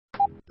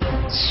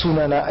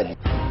sunana Ali.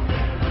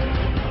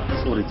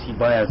 Tsoraci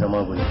baya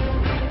zama guni.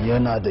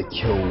 Yana da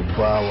kyau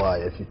bawa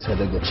ya fita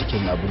daga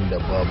cikin abin da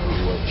babu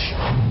ruwan shi.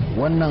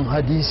 Wannan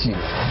hadisi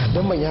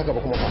don man ya gaba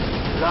kuma ba.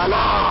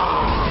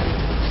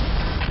 Lala!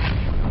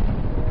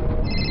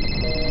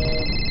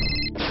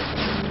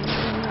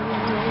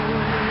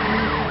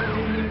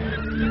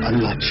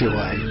 Allah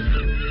cewa yi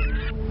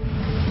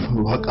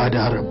wa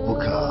qada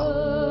rabbuka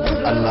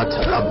Allah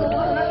ta'budu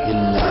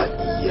illa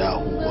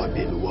iyyahu wa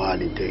bil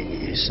walidayni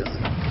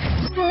ihsana.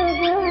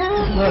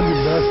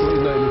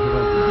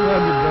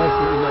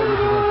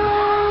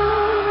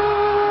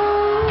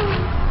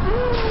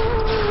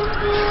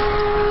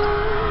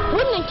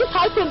 Wannan kisa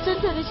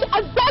cancanta da shi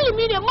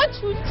azzalimi ne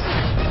macuci.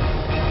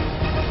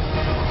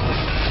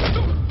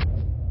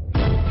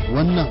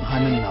 Wannan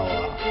hannun nawa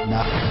na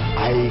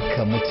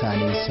aika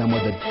mutane sama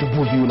da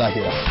 2000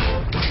 lahira.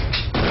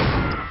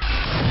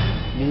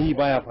 Ni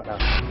baya faɗa.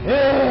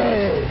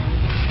 Hey!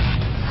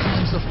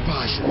 Crimes of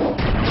passion,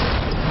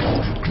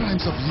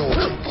 crimes of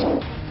logic,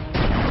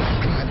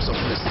 crimes of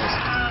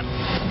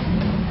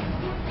necessity.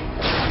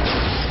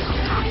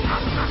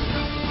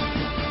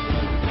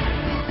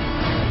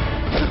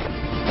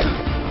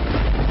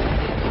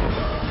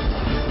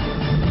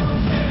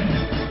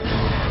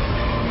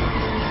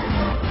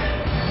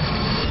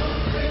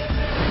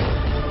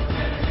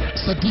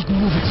 Sadiq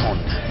moving on,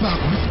 back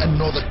with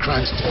another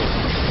crime story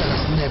that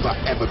has never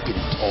ever been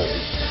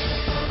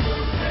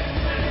told.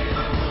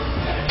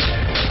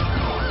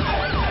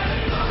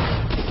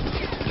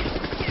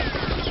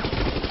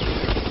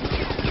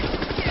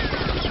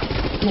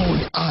 Don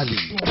Ali.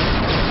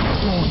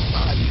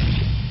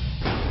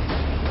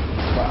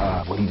 Ba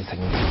a wurin da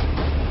sanyi.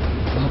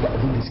 Babu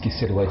abin da suke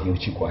sayarwa da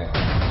yauci kwaya.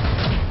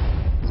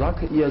 Za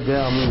ka iya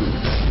gaya min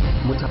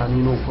mutane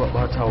nawa kuwa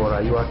bata wa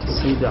rayuwa ta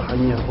sai da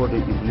hanyar hoda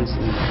iblis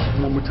ne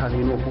kuma mutane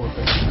nawa kuwa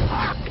kai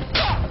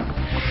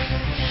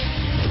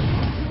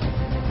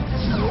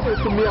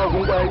sun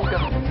miyagun ƙwayoyi ka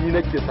ni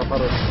nake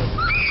safarar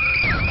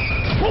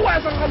kowa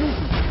ya san halin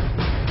su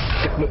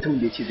Duk mutum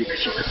da ya ce zai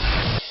kashe ka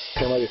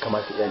kai ma bai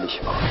kamata iyali shi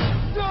ba.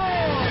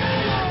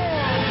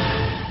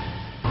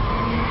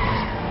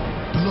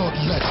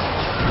 Bloodletting,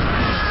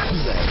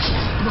 pillage,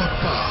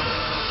 bloodbath,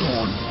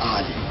 Don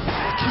Ali.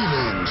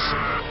 Killings,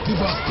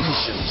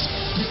 devastations,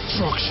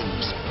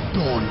 destructions,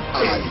 Don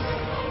Ali.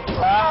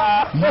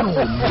 No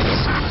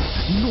mercy,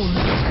 no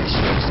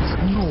limitations,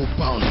 no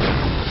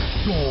boundaries,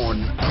 Don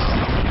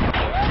Ali.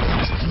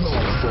 It's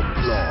blood for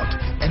blood,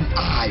 an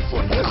eye for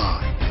an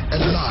eye, a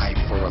life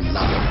for a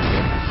life,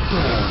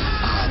 Don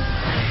Ali.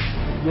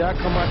 ya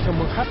kamata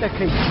mu haɗa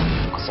kai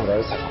Ku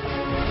saurari sa.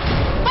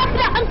 Ba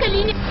da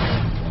hankali ne.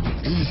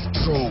 He's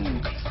strong,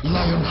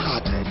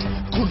 lion-hearted,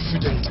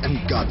 confident and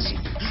gutsy.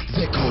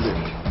 They call him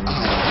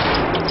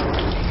Iron.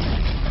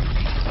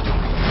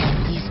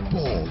 He's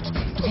bold,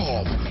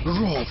 tough,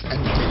 rough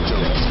and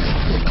dangerous.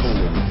 They call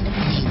him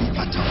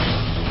Matar.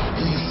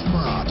 He's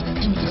smart,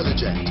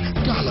 intelligent,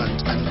 gallant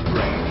and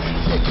brave.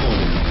 They call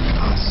him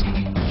Us.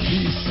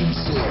 He's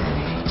sincere,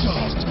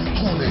 just,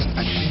 honest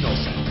and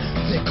innocent.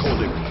 They call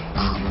him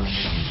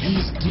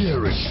He's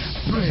daring,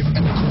 brave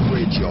and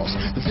courageous.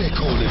 They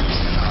call him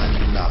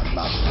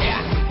Nala.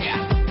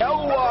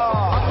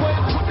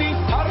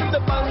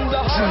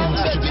 Trained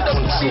to be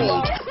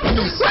controlled,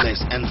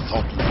 restless and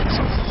thoughtless.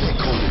 They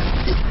call him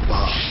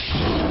Iqbal.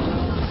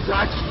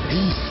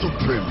 He's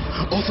supreme,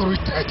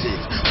 authoritative,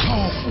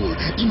 powerful,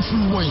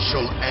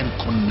 influential and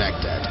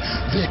connected.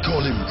 They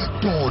call him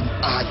Don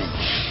Ali,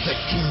 the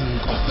king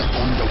of the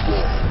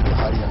underworld.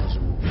 har yanzu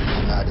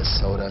na da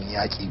sauran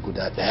yaƙi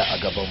guda ɗaya a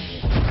gabanmu.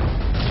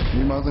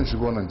 Ni ma zan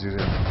shigo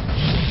Najeriya.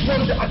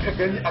 wanda aka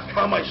gani a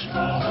kama shi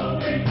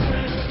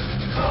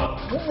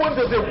duk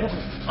wanda zai gudu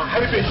a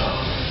harbe shi.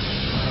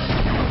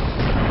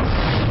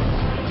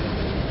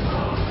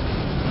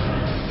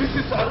 This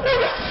is an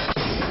order.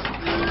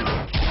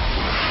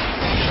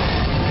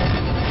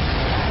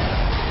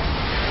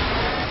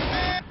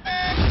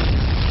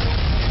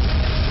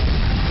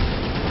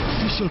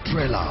 Official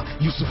trailer,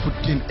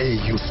 Yusufuddin A.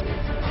 Yusuf.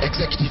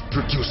 Executive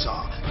producer,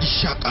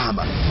 Ishaq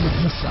Ahmad.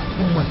 Producer,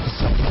 Umar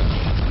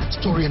Isam.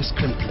 Story and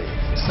screenplay,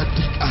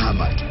 Sadiq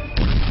Ahmad.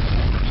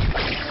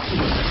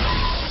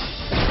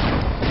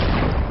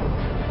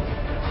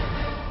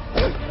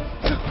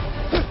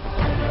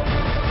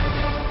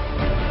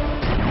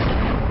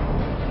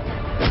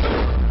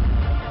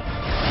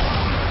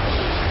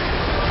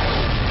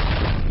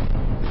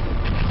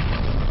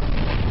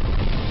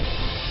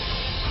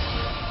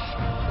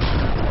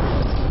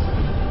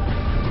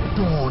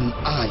 Don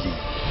Ali,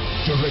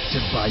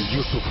 directed by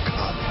Yusuf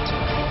Khalid.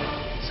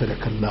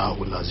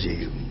 Sadakallahu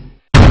Lazim.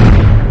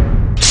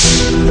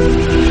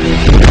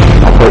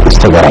 Akwai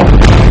Instagram,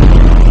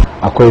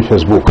 akwai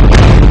Facebook,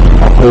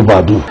 akwai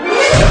Badu,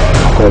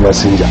 akwai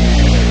Messenger.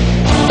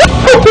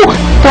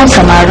 Kan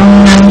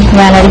samarin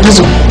yanar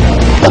gizo.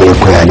 Akwai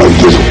ko yanar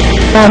gizo.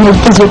 Yanar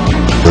gizo.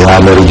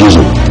 Yanar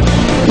gizo.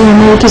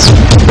 Yanar gizo.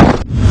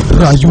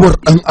 Rayuwar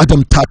ɗan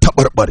adam ta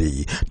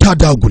taɓarɓare, ta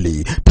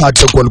dagule, ta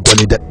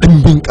jagwalgwale da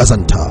ɗimbin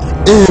ƙazanta.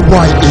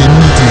 AYA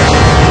Media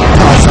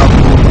ta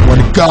samu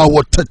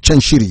gawataccen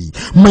shiri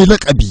mai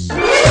lakabi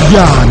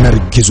yanar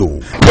gizo.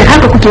 Da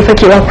haka kuke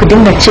fakewa ku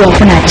dinga cewa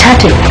kuna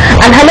chatting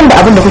alhalin da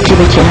abin da kuke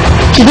ba kenan.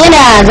 Ki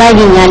daina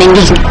zagin yanar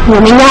gizo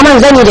domin ya man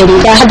zani da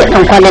riga har da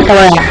dan kwalin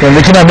ɗawaya.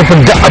 Yanzu kina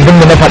nufin duk abin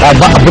da na faɗa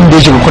ba abin da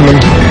ya shiga kunnen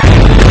ki.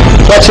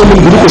 Ya ce min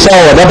gudu ku sa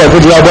wa da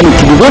gajiya bane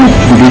ki gudu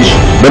ki.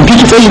 Ban fi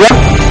ki tsayi ba.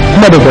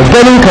 Kuma da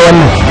gaggarin ka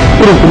wannan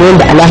irin kuma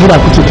yanda a lahira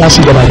kuke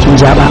tashi da bakin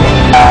jaba.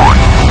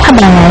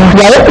 Haba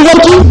ya yi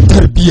uwarki.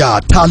 Tarbiya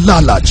ta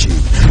lalace,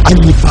 an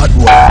yi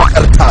faduwa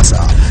bakar tasa,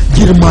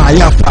 girma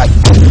ya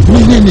faɗi.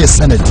 Menene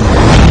sanadi?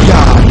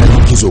 Yanar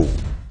gizo.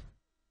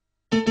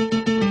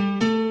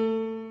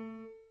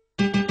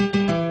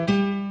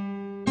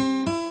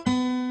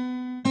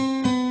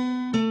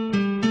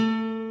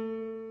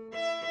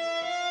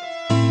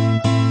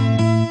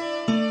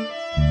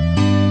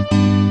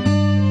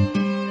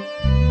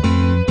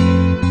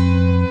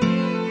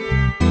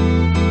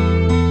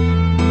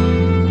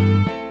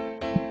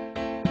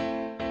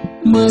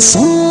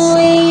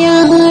 Masoya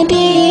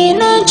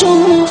daina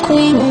jin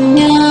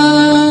kunya,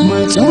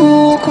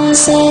 matso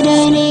kusa da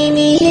ni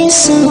mai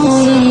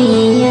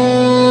soyayya.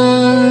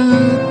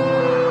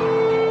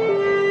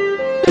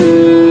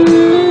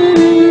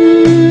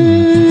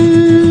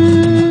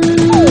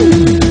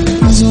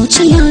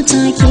 Zuciya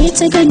ta ke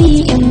ta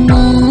gani in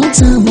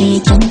mata mai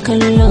kyan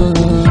kallo,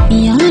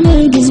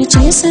 yanar gizo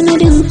ce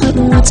sanadin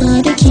haɗuwata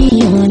da ke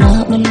yau na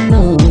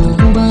ɓallo,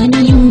 ba ni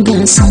yin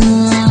gasa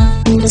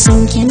da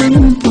sauke na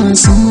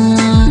numfasa.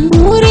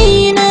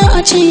 Burina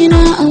a ce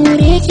na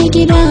aure ki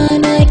gida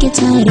na ki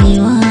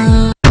tarewa.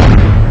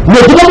 Me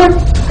gidan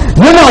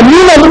yana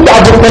nuna miki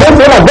abokanan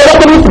sa yana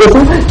gabatar miki da su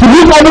ki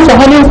miƙa miki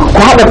hannu ku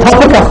haɗa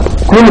tafuka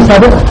ku yi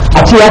musabaka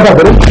a ce ya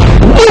gagare.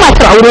 Ni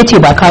matar aure ce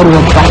ba karuwa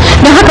ba.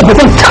 Don haka ba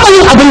zan taɓa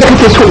yin abin da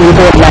kake so in yi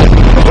ba wallahi.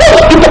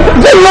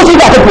 Zan yi wasu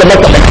da kake wallahi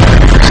kaɗai.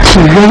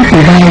 Kiran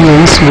uba ya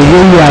yi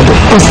soyayya da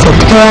kusa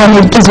ta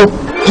yanar gizo.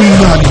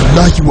 Inna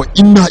lillahi wa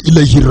inna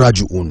ilaihi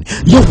raji'un.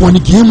 Yau wani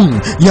gemun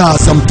ya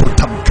zamto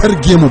tamkar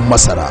gemun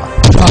masara.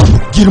 Babu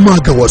girma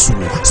ga wasu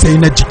sai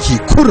na jiki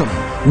kurum.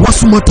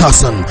 Wasu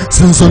matasan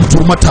sun zanto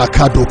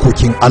mataka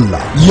dokokin Allah,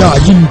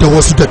 yayin da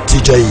wasu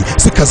dattijai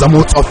suka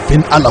zamo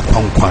tsoffin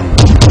alakwankwan.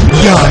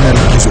 Yanar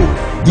gizo.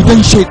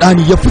 Idan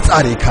shaidani ya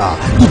fitsare ka,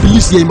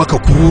 Iblis ya yi maka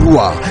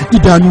kururuwa,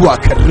 idanuwa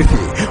kan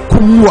rufe,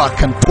 kunnuwa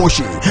kan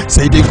toshe,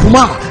 sai dai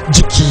kuma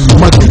jiki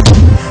magani.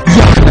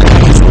 Yanar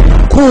gizo.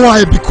 Kowa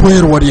ya bi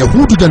koyarwar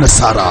Yahudu da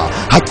Nasara,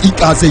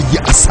 hakika zai yi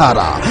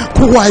asara.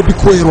 Kowa ya bi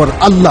koyarwar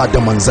Allah da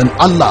manzan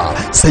Allah,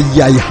 sai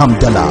ya yi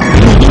hamdala.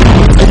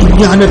 Matsayin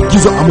yanar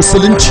gizo a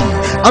musulunci,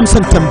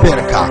 amsan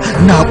tambayarka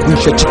na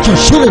kunshe cikin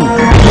shirin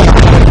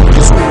yanar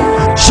gizo.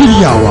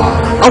 Shiryawa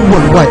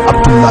Awwal Y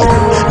Abdullahi,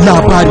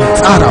 labari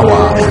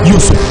tsarawa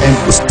Yusuf N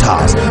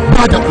Ustaz,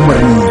 bada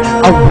umarni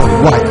Awwal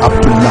Y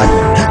Abdullahi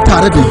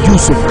tare da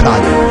Yusuf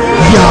Khalid.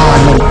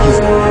 Yanar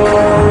gizo.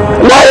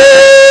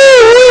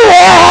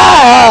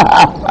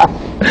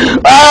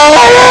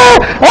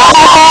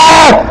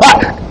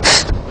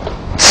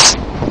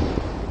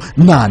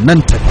 Na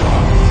nan tafi.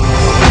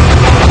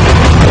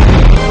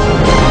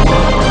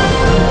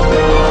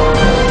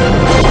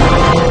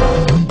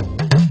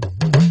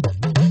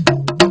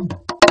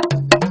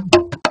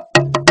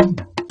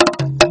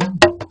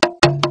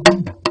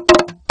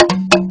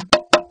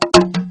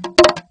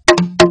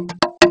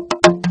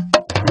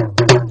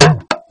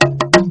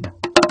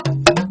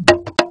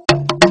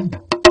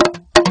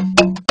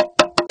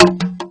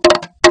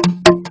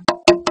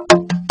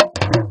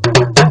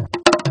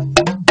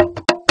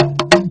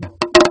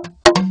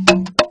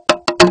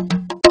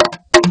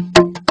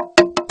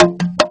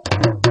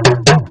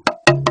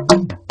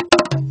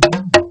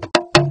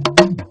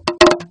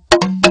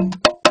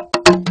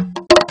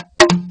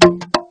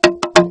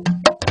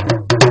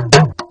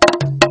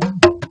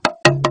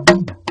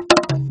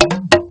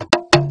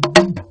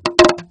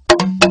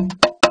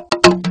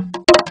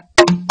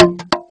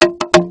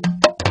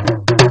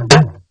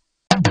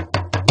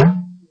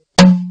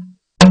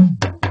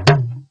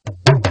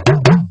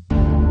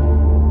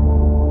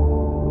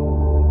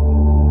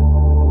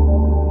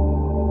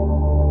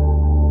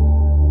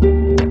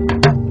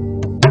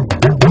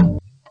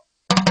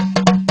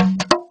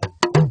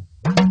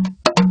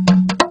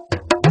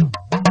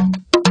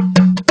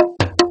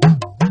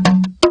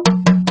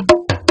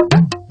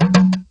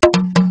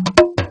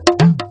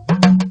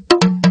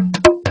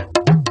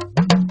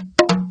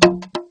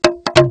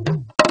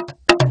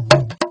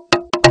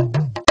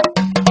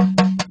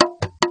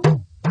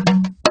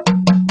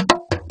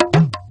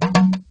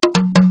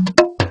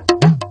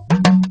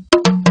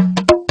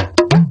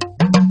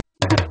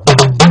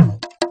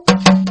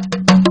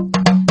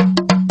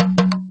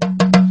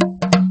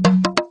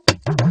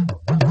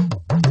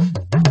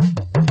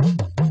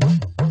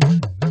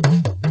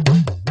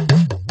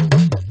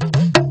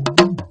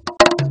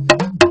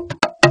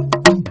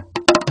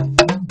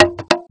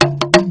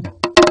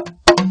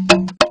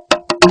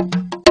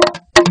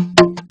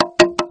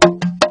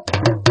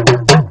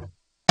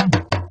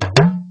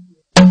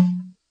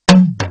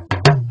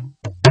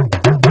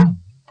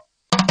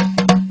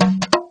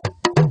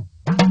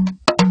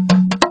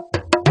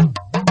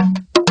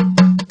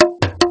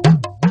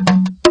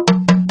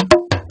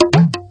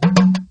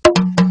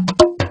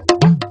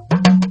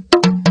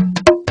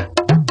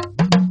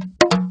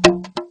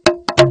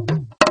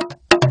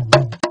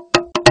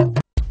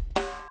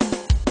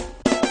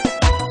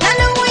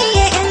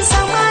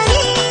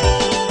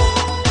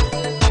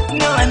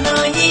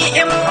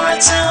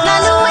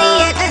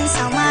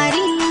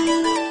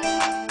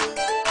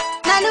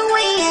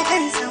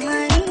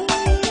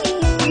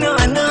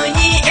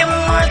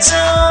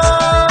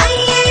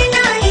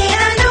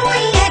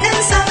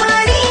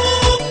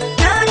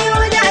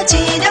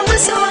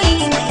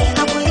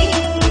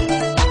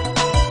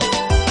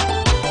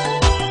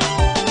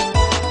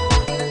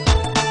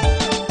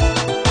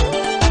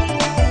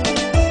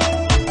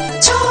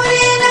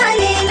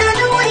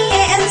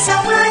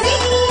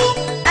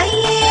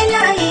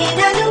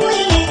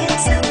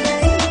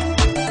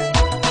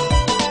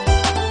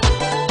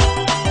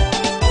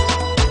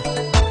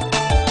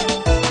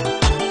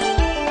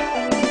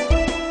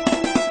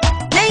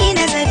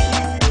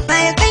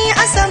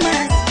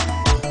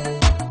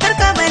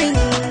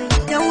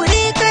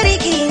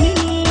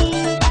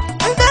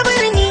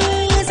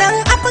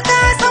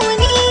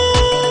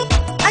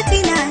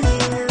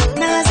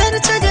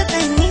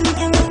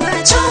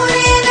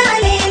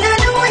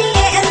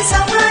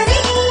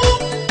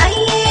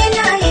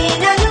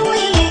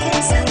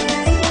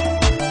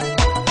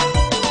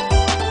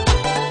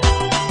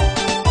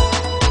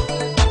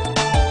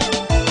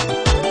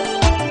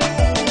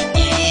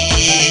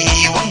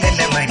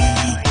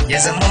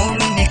 zamo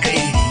mini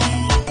kai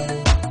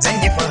zan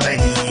yi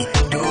fahari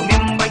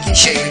domin bakin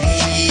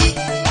shari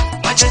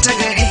mace ta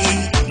gari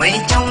mai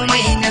kyau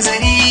mai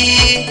nazari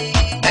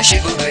na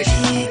shigo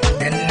gari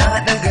dan na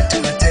daga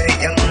tutar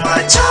yan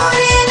mata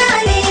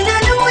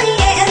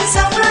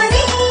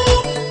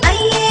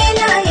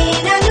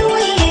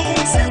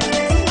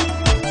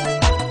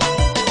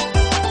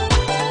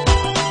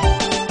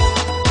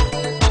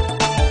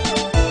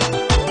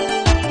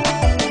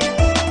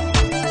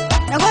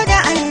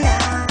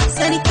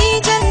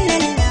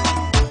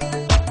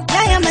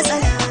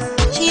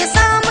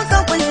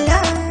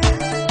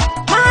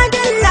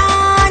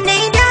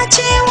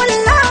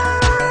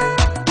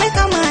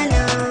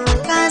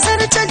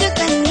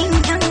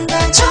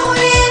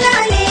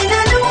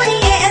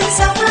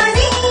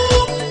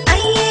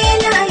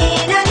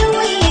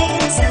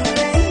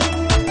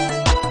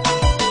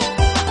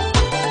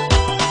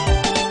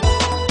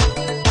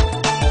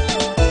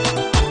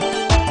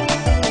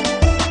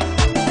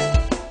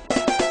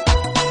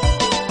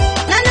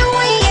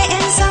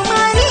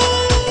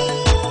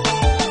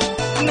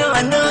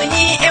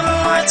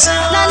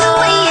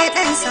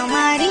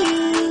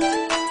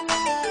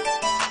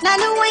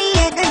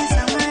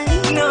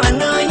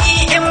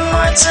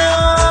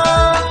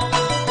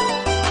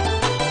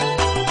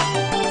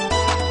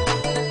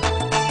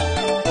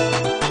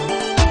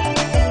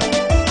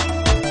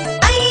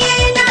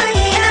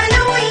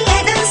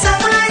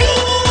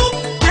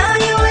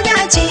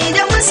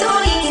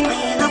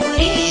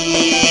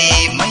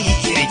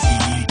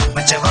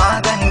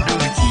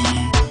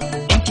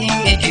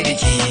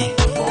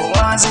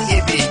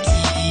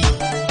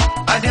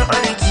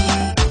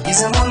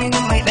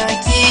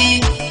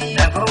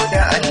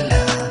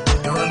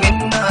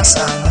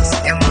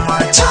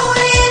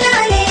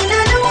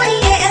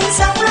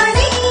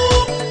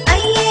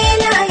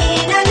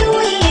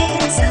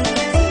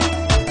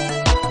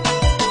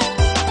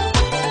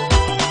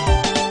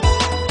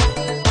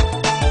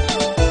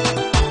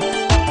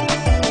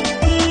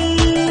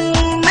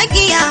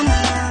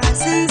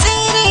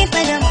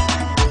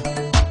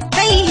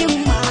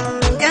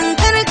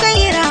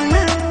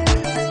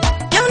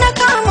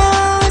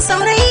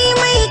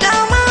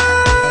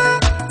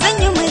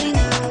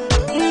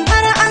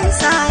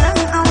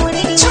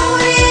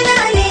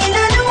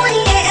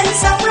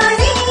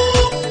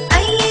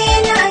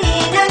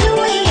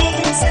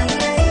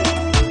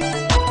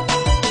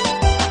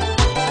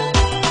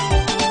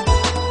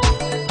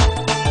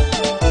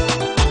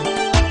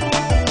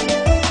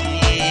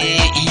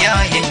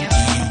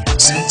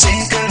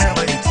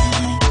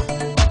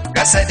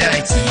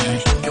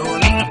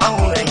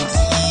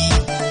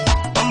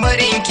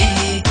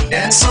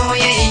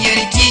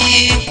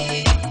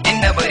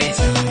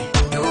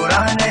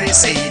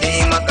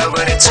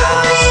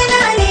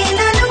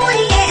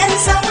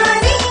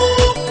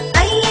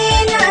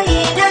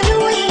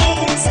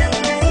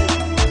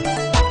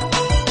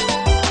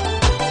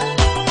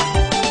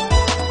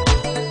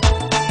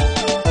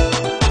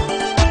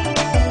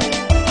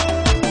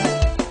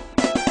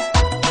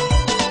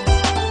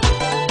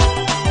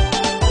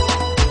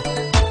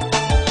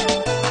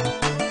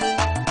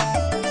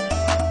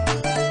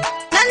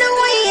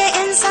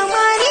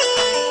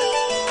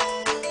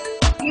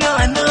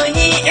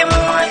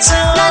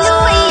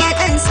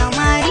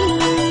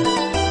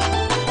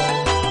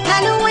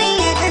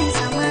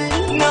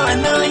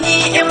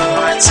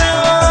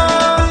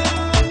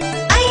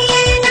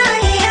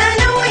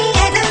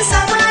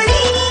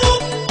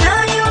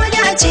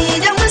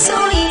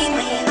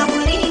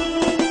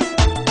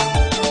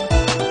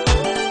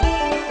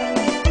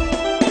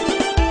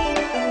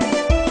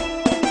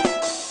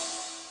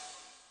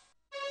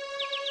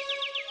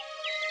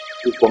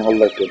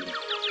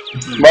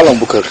Malam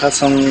Bukar, ka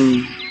san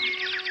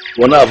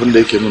wani abin da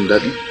yake min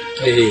daɗi?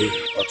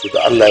 Wato da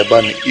Allah ya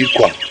bani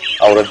ikon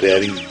aurar da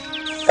yarinya.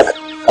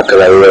 Haka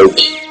rayuwa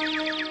yake.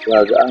 Za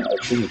ga an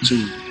aiki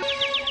mutum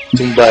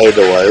tun baya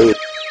da wayo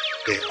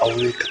kai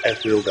aure ka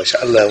aiko yau gashi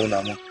Allah ya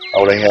nuna min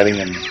auren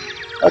yarinyar nan.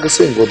 Kaga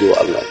sai in gode wa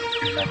Allah.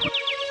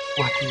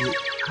 Wato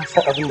ka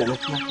san abin da na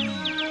tuna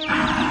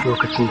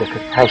lokacin da ka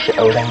tashi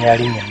auren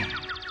yarinyar nan.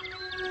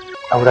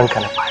 Auren ka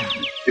na fari.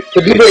 Ka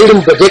duba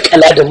irin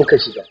kala da muka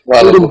shiga,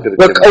 irin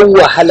bakan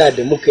wahala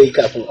da muka yi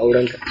kafin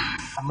auren ka.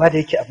 Amma da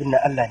yake abin na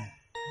Allah ne,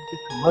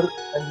 kamar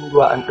an yi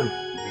ruwa an ɗauki,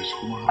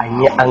 an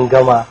yi an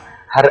gama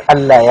har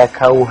Allah ya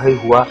kawo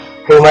haihuwa,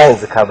 kai ma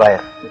yanzu ka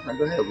bayar.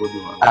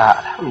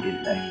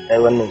 Alhamdulillah, ai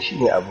wannan shi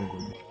ne abin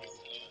gobe.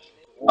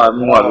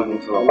 Amin wa alaikum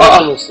salam.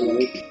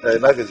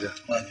 Na gajiya.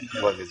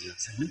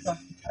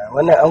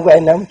 Wannan an gwa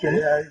ina muke ne?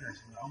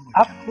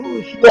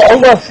 Shi ne an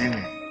gwa.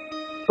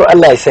 To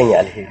Allah ya sanya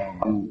alheri.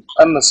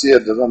 An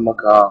nasiyar da zan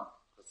maka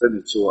ka sani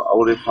cewa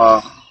aure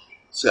fa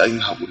sai an yi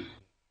haƙuri.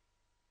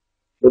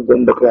 Duk da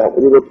inda kai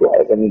haƙuri ba to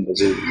a ganin da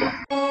zai yi ba.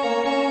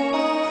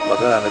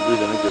 Magana na biyu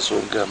da nake so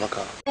in gaya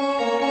maka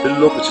duk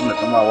lokacin da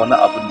kama wani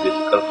abin da ya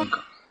fi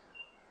ƙarfinka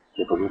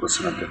to ka zo ka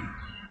sanar da ni.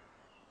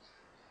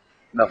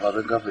 Ina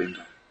fatan ka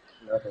fahimta.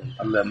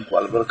 Allah ya muku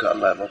albarka,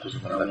 Allah ya baku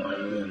zaman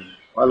lafiya.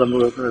 Malamin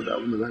ya kana da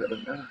abin da za ka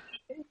ɗan ƙara?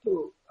 To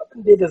abin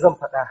dai da zan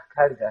faɗa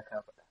ka riga ka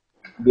faɗa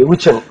bai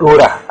wuce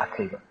ɗora a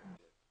kai ba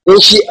don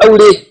shi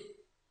aure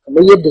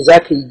kamar yadda za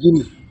ka yi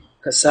gini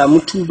ka samu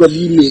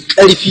tubali mai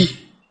ƙarfi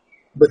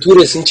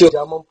bature sun ce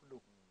daman fulo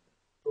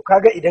to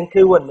kaga idan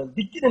kai wannan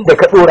duk ginin da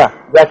ka ɗora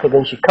za ka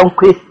gan shi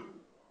kankwe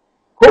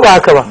ko ba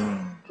haka ba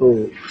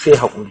to sai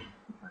haƙuri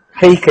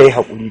kai ka yi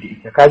haƙuri da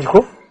ita kaji ko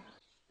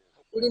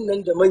haƙurin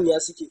nan da manya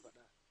suke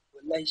faɗa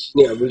wallahi shi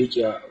ne abin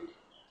rikewa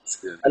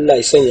Allah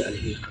ya sanya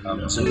alheri.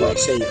 Allah ya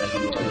sanya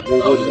alheri.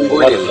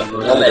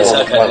 Allah ya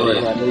saka da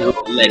alheri.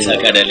 Allah ya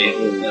saka da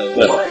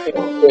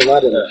alheri.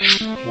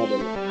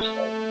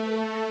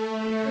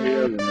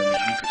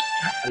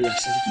 Allah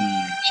sarki.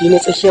 Shi ne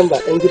tsakiyan ba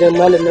ɗan gidan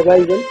malam na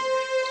bayi bane?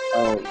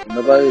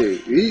 Na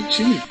bayi,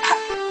 shi ne.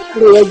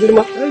 Kuro ya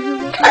girma.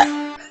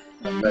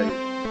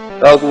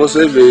 Ta kuma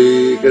sai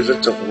bai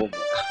gajarta kuma ba.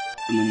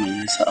 Kuma mai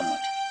yasa a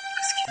mata.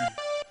 Gaskiya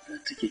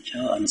ta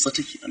kyakkyawa a nutsa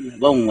take Allah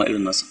ba mu ma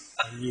irin nasa.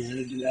 Amin ya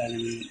rabbil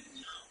alamin.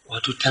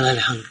 Wato tana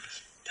da hankali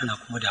tana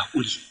kuma da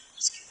haƙuri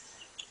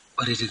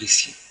ƙwarai da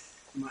gaske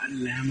kuma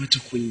Allah ya mata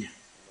kunya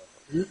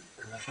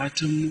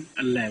fatan mu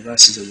Allah ya ba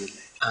su zaman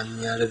lafiya.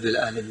 Amin ya rabbil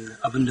alamin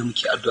abinda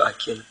muke addu'a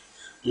kenan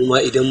mu ma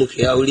idan muka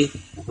yi aure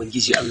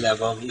ubangiji Allah ya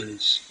ba mu irin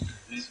su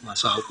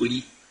masu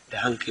haƙuri da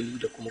hankali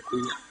da kuma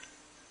kunya.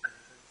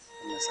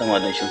 Allah sama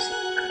da shi su.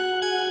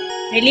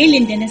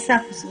 Dalilin da na sa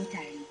ku zo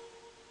tare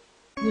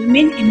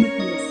domin in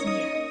muku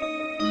nasiha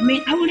domin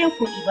aure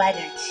ko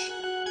ibada ce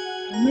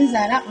domin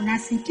Zara'u na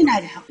san kina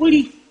da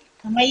haƙuri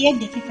kamar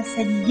yadda kika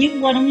sani yi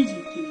uwar miji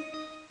ke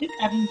duk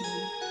abin da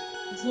ya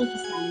ku zo ki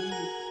same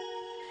ni.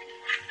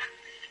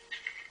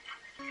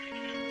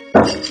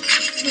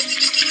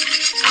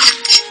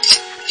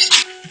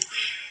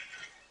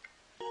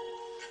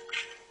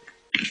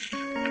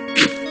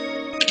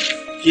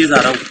 Ke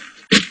Zara'u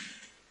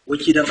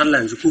waki dan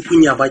Allah yanzu ko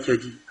kunya ba ki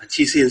ji a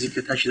ce sai yanzu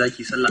ka tashi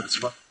zaki sallah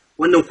asuba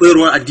wannan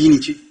koyarwar addini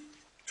ce.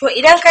 To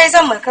idan kai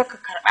zan maka ka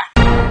karba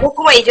ko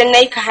kuma idan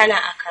nayi ka hana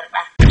a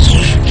karba.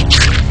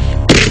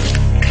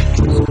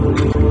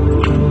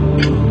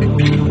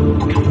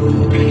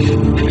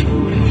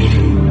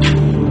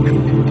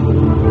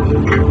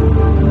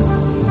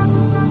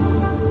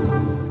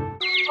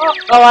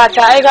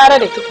 Ƙawata ai gara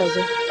da kika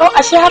zo. To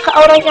ashe haka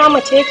auren ya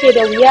mace yake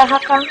da wuya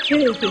haka? Ki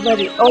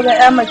bari auren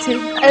ya mace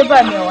ai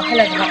ba mai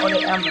wahala da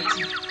auren ya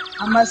mace.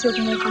 Amma sai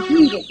kuma ku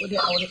yi da kudi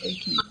aure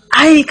aiki.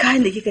 Ai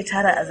kayan da kika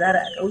tara a Zara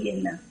a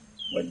ƙauyen nan.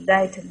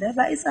 Wallahi talla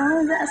ba isa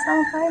za a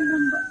samu kayan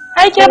nan ba.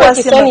 Ai ke ba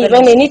ki sani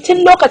bane ni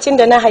tun lokacin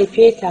da na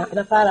haife ta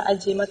na fara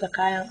ajiye mata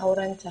kayan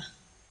aurenta.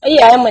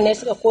 Iyayenmu ne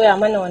suka koya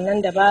mana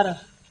wannan dabaran.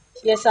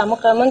 Shi yasa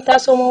mun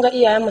taso mun ga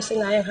iyayenmu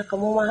suna yin haka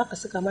mu ma haka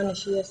suka mana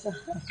shi yasa.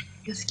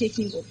 Gaske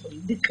ke kokari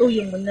duk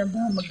ƙauyen mu nan ba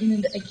maganin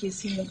da ake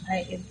siyan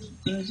kayan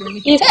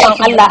aiki. Ikon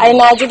Allah ai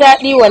na ji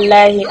daɗi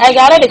wallahi ai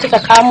gara da kika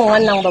kawo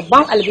wannan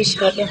babban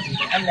albishir din.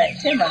 Allah ya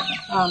taimaka.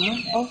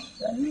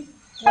 Amin.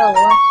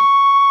 Yawa.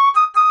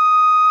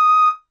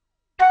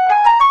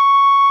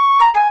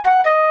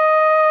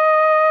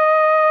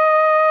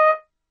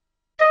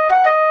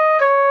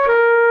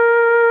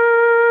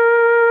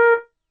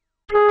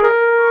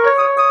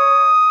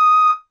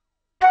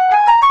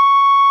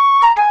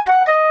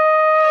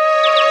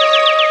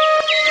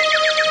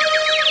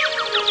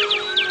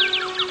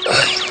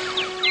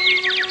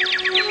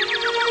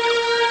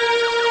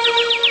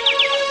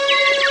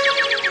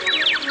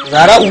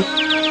 Zara'u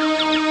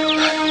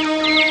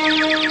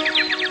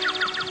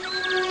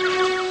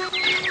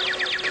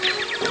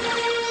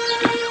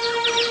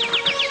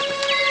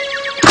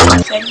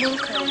Sannun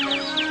ka.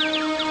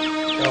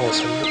 yawa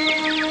sannu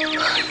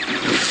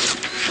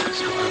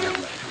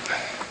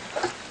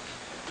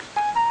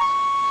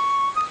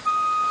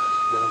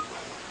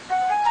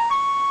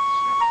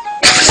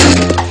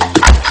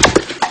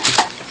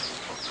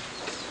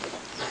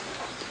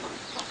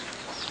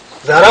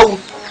Zara'u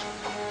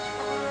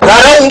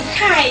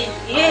Kai,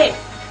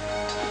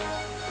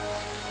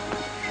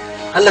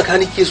 Allah ka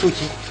nike so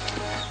ki.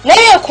 Na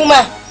me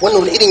kuma?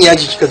 Wannan wani irin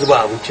yaji kika zuba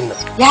a abincin nan?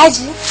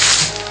 Yaji?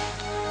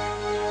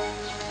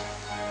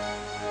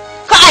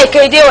 Kai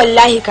kai dai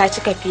wallahi ka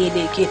cika fiye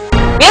da ke.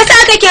 Me yasa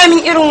kake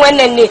min irin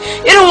wannan ne?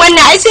 Irin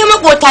wannan ai sai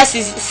makota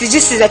su ji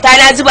su zata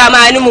na zuba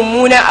ma wani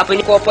mummunan abu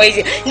ne ko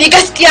poison. Ni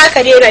gaskiya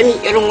ka daina min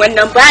irin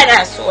wannan ba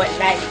na so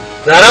wallahi.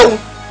 Zara'u.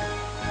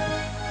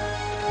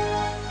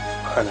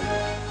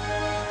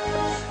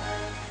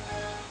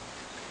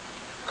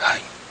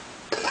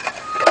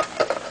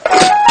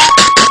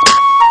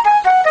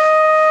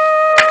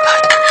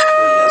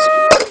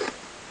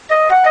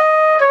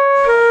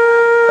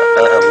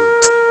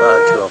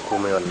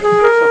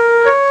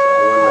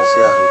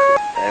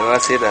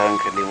 sai da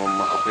hankali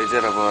mamma akwai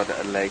jarabawa da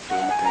Allah yake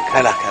wa mutum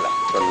kala kala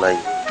wallahi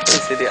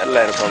sai dai Allah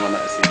ya rufa mana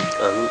asiri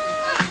amin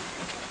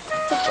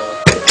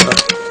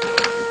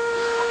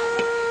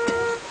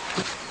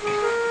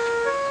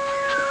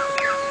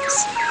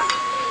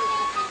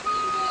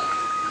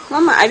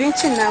Mama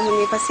abincin namu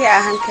ne fa sai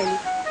a hankali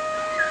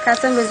ka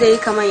san ba zai yi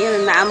kamar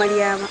irin na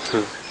amarya ba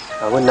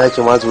abin da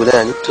ake ma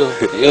zolaya ne to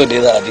yau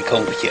dai za a ji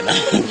kanku kenan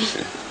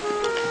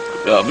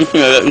ya abin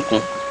ya iko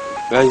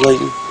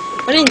gaji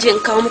bari in je in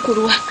kawo muku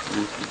ruwa.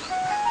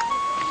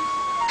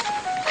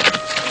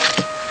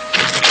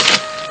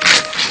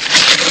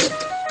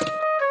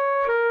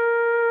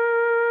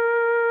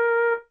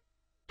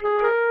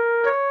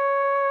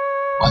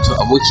 Wato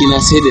abokina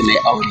sai da na yi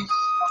aure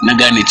na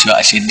gane cewa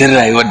ashe duk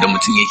rayuwar da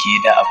mutum yake yi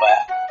da a baya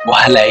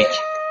wahala yake.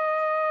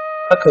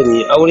 Haka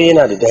ne, aure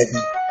yana da daɗi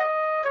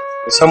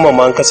musamman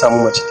ma an ka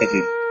samu mace ta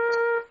gari.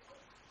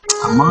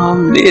 Amma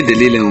me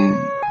dalilin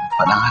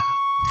faɗan haka?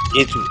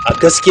 To a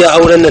gaskiya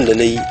auren nan da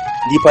na yi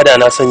ni fada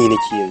na sani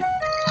nake yanzu.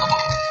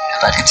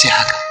 Za ka ce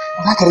haka?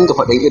 Za ka ringa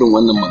faɗan irin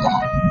wannan magana?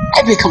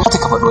 Ai bai kamata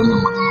ka faɗi wannan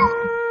magana.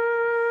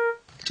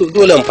 To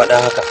dole in faɗa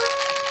haka.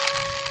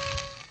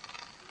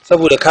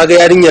 Saboda kaga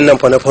yarinyar nan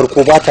fa na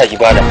farko ba ta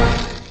ibada.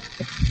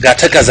 Ga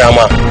ta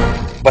kazama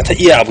ba ta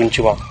iya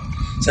abinci ba.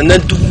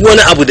 Sannan duk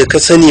wani abu da ka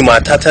sani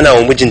mata tana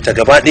wa mijinta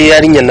gaba ɗaya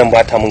yarinyar nan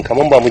ba ta mun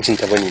kaman ba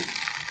mijinta bane.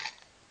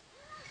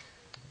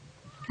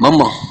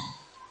 Mamman,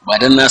 ba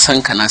dan na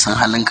san ka na san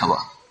halinka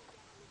ba.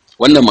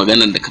 Wannan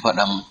maganar da ka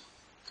faɗa min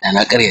da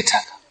na ƙaryata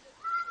ka.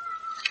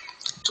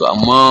 To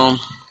amma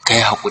ka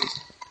yi haƙuri.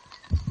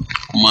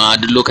 Kuma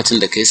duk lokacin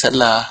da ka yi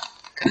sallah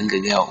ka ringa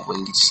gaya wa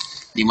Ubangiji.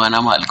 Ni ma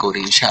na ma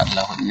alƙawari insha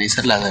Allah ne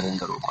sallah zan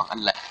ringa roƙon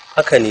Allah.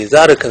 Haka ne,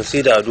 Zara kan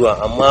sai da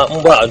addu'a, amma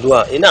in ba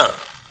addu'a ina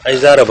ai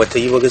Zara ba ta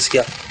yi ba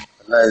gaskiya.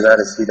 Wallahi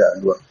Zara sai da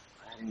addu'a.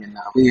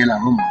 Abin yana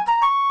min.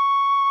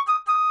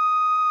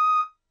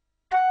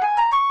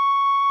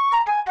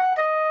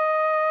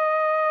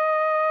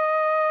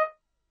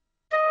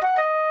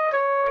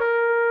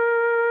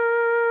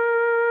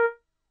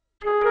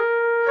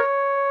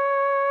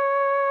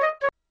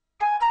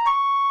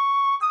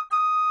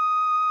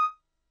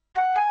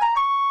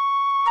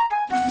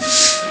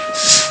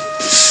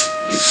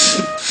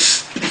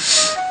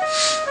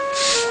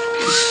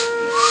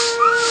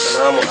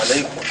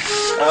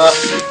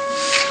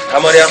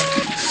 Amarya,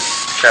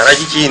 shara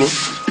kike ne?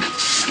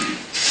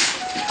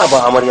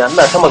 Aba amarya,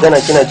 Allah ta magana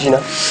kina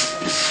jina.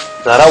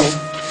 Zarau.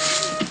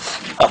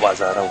 Aba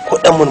zarau, ko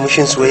dan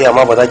murmushin soyayya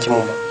ma ba za ki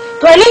mun ba.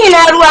 To ni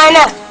ina ruwa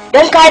na,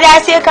 dan ka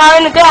da sai ka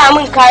wani gaya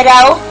min ka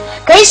dawo.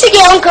 Kai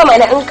shige wanka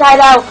mana in ka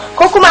dawo,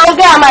 ko kuma an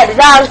gaya ma da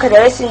dawanka da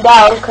rashin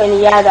dawanka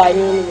ne ya gane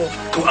ni ne.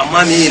 To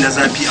amma me na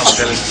zafi a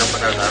maganar da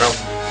faɗa zarau?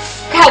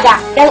 Kaga,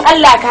 dan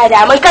Allah ka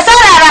da mun ka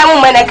saurara mun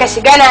mana ka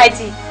shiga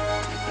naji.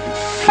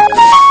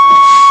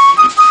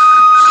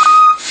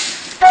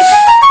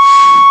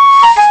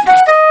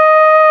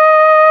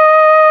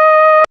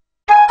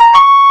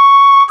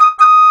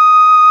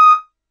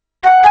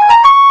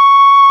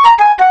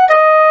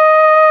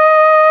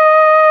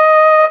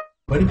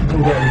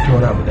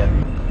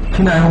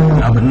 Kina yawan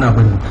wani abu na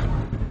bari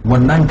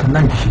wannan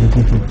kan ki shiga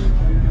keke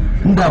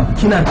inda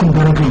kina cin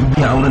darajar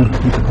igiya auren da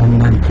take tsakanin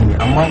na da ke ne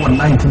amma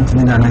wallahi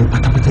tuntuni na nayi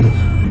fata-fata da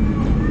ke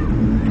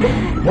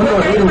wannan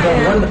wani irin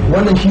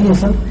wannan shi ne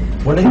san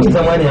wannan irin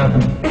zama ne haka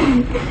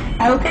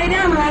Au kai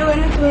da ma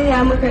wani soyayya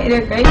muka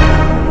irin kai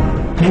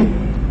kai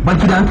ba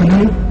ki da hankali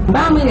ne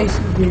ba mu da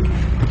shi dai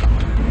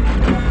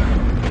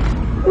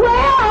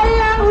waya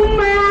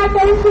Allahumma ya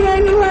kashe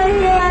ni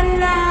waya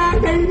Allah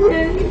kashe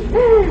ni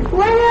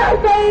waya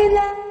kai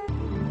na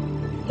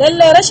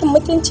lallai rashin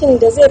mutuncin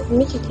da zai fi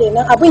miki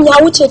kenan abin ya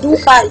wuce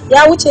duka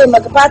ya wuce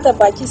magafatar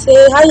baki sai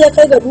har ya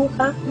kai ga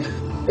duka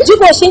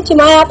jigoshinki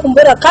ma ya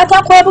kumbura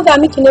katako ya buga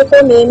miki ne ko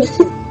me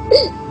miki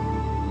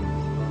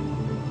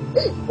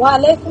wa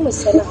alaikum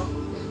assalam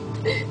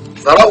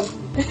Zarau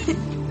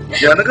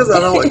ya naga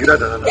Zarau a gida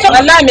da nan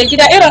wallahi mai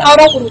gida irin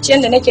auren kuruciyar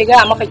da nake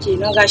gaya maka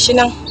kenan gashi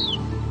nan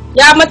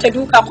ya mata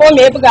duka ko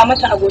me ya buga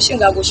mata a goshin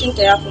ga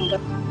goshinta ya kumbura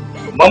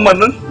Mamman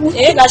nan?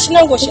 Gashi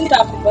nan goshinta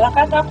a kumbura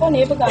katako ne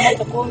ya buga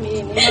mata ko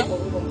me ne na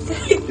gobe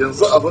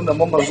yanzu abin da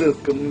Mamman zai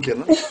fi mun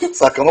kenan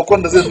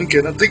sakamakon da zai mun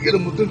kenan duk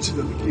irin mutunci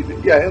da muke da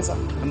iyayensa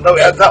an dawo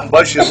ya ta an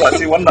bashi yanzu a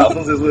ce wannan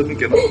abin zai zo ya mun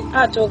kenan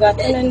a to ga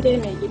ta nan dai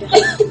mai gida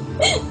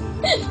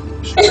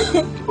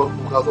ki bar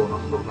kuka zauna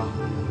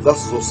za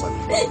su zo su sami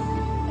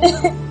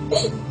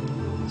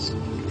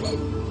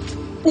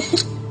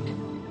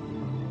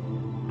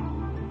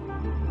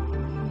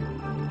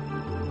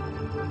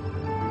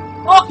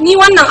ni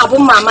wannan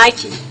abun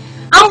mamaki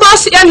an ba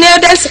su yan ne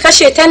don su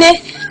kashe ta ne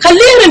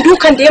kalli irin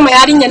dukan da ya ma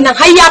yarinyar nan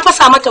har ya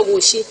fasa mata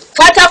goshi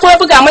katako ya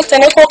buga mata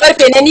ne ko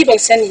karfe ne ni ban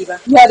sani ba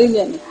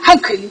yarinyar ne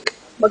hankali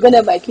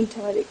magana bakin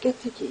ta da kyar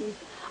take yi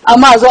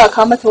amma zo a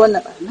kawo mata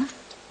wannan barna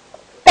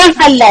dan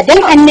Allah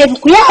dan annabi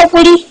ku yi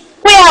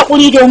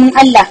hakuri domin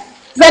Allah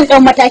zan dau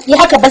mataki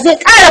haka ba zai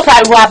ƙara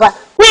faruwa ba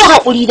ku yi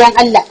hakuri dan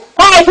Allah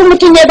ka haifi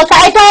mutum ne baka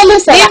aika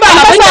halinsa ba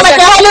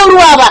ba halin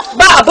ruwa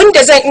ba abin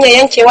da zan iya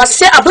yankewa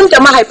sai abin da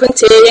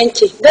mahaifinta ya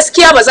yanke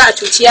gaskiya ba za a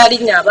cuci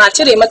yarinya ba a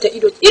cire mata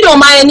ido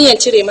ma ya niyan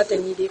cire mata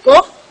ni dai ko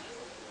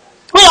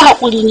yi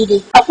hakuri ni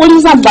dai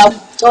hakuri zan ba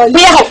ku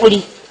yi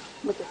hakuri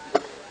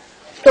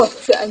to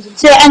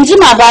sai an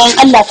jima bayan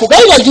Allah ku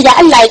gaida gida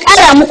Allah ya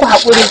kara muku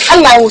hakuri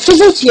Allah ya huci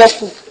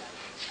zuciyarku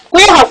ku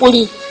yi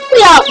hakuri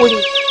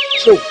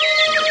to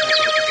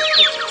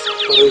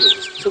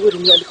saboda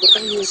ni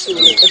alƙur'ani ya ce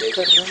wani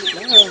ƙarƙar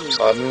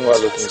amin wa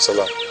alaikum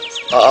salam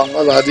a'a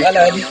mala hadi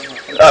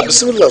a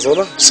bismillah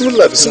zauna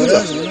bismillah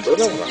bismillah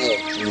zauna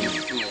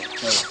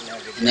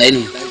na yi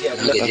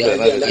na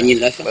gajiya an yi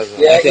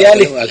lafiya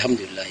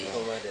alhamdulillah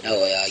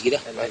yawa ya gida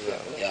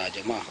ya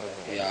jama'a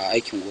ya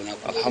aikin gona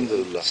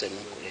alhamdulillah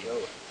sannan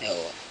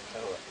yawa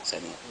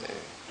sannan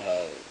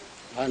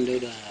ban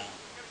da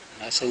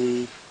na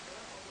san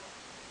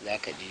za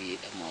ka ji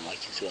dan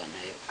mamaki zuwa na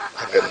yau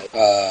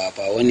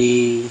ba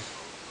wani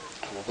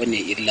abu bane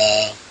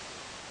illa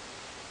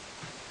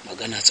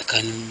magana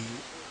tsakanin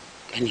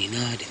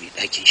ƙanina da mai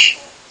ɗakin shi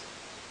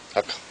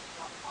haka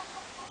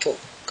to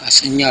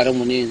kasan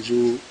yaranmu na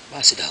yanzu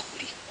ba su da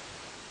haƙuri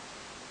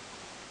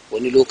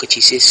wani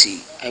lokaci sai su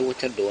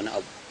aiwatar da wani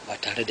abu ba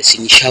tare da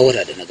sun yi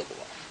shawara da na gaba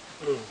ba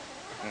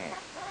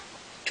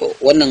to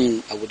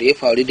wannan abu da ya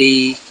faru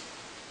dai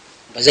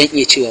ba zan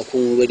iya cewa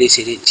komai ba dai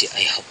sai dai in ce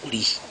ai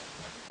haƙuri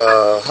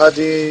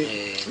hadi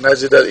na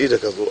ji daɗi da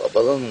ka zo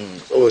ba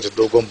zan tsawaita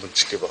dogon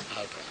bincike ba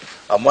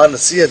amma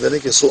nasiyar da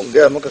nake so in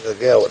gaya maka ka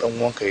gaya wa ɗan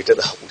uwanka ya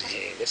daɗa haƙuri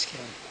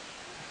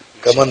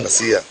kamar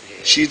nasiya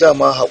shi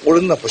dama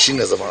haƙurin nan fa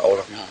shine zaman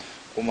auren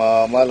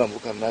kuma malam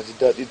bukan na ji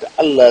daɗi da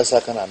Allah ya sa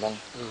kana nan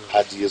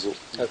hadi ya zo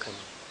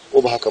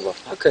ko ba haka ba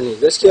haka ne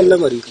gaskiyar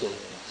lamari ke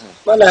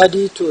mala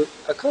hadi to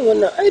akan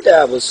wannan ai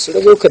da ba su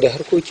rabo ka da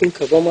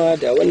harkokinka ba ma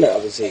da wannan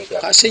abu zai ga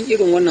ka san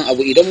irin wannan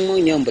abu idan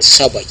manyan ba su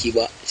sa baki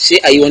ba sai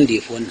a yi wanda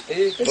ya fi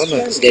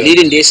wannan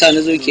dalilin da ya sa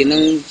na zo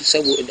kenan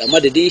saboda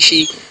madadin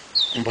shi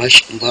in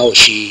ba wa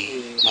shi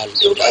malam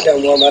ba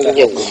damuwa malam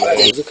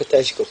yanzu ka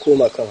tashi ka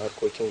koma kan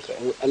harkokinka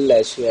in Allah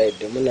ya so ya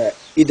yarda muna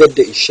idar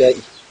da isha'i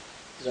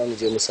za mu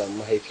je mu samu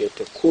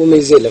mahaifiyarta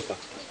komai zai lafa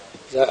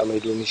za a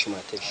maido mishi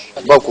matar shi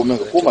ba komai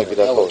ka koma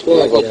gida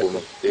kawai ba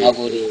komai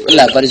nagode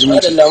Allah bar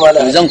zumunci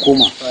zan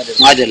koma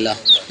madalla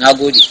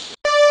nagode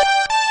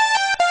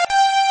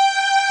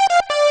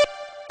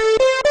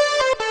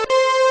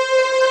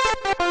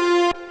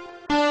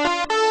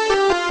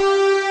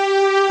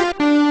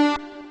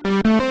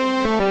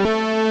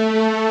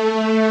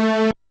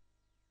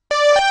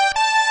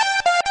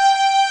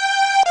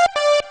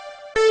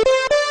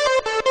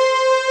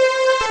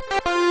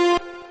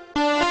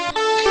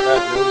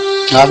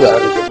Na biya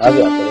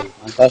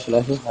an tashi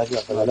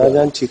lafiya na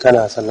janci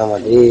kana sallama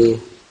da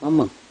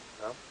mamman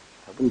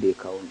abin da ya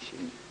kawo shi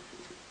ne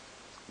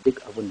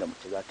duk abin da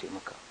mace za ta yi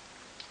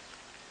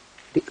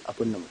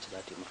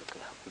maka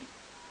kai hakuri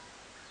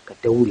ka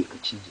daure ka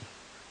cije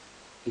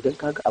idan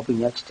ka ga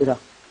abin ya ci tira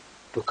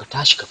to ka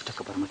tashi ka fita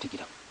ka bar mata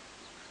gidan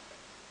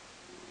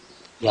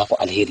ya fi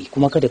alheri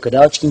kuma kada ka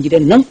dawo cikin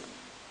gidan nan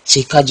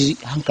sai ka ji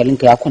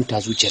hankalinka ya kwanta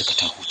zuciyarka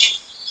ta huce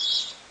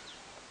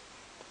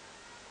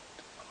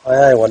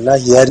ai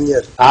wallahi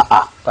yarinyar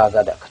a'a ka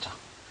ga dakata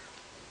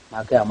na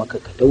gaya maka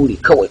ka daure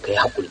kawai ka yi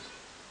haƙuri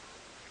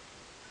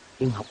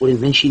yin haƙurin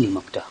nan shine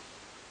mafita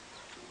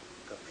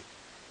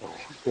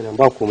kenan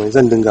ba komai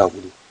zan dinga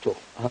haƙuri to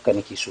haka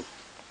nake so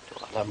to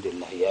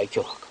alhamdulillah ya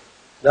kyau haka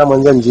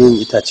daman zan je yin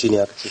itace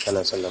ne aka ce kana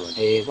sallama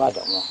ba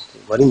damuwa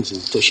bari in je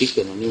to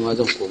shikenan ni ma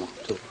zan koma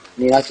to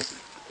ni ya tafi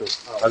to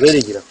a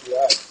gaida gida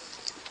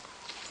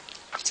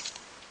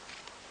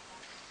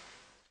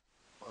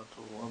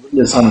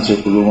ya sa na ce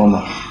ku zo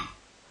mama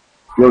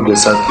yau da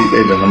sati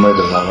ɗaya da na mai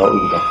da zama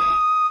uku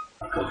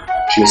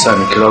shi ya sa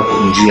na kira ku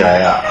in ji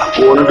yaya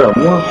ko wani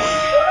damuwa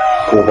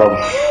ko babu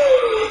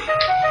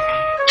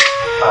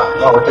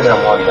ba wata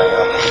damuwa da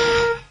ya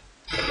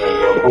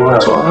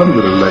to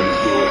alhamdulillah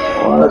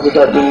wani ji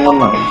daɗin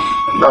wannan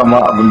dama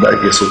abin da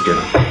ake so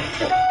kenan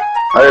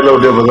ai lau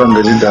dai ba zan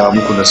gaji da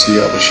muku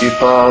nasiya ba shi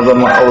fa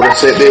zama aure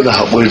sai ɗaya da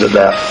haƙuri da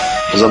ɗaya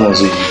zaman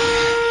zai yi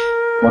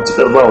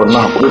matuƙar ba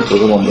wannan haƙuri to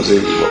zaman ba zai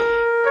yi ba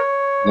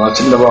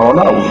macin da ba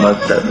wani abu na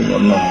daɗin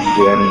wannan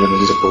bayanin da na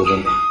ji daga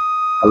wajen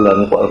Allah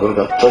muku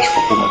albarka ku tashi ku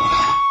kuma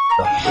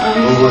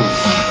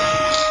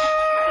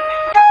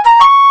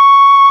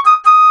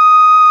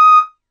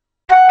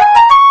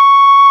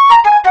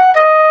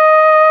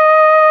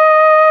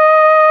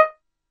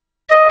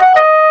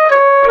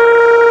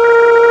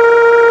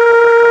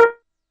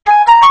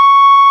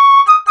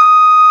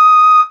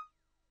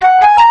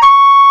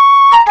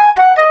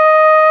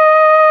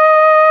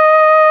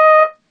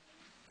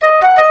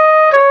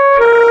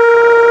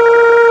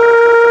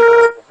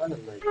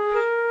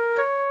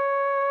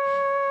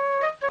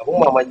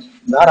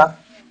Zara,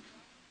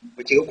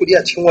 ba ki ga kudi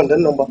a cikin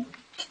wannan nan ba?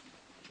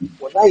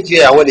 Wallahi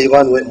jiya ya wale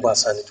bani wai in ba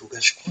sani to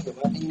gashi kuma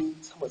gaba ɗaya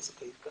sama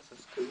suka yi kasa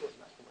suka yi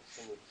wallahi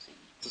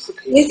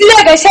yanzu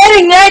daga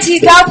sharin yaji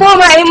ta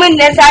koma yi min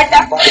na sata.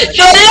 To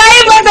wallahi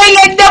ba zan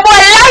yadda ba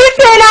wallahi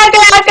sai na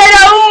ga aka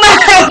da umma.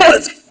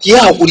 Ki yi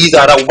haƙuri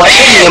Zarau ba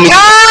shi ne miki.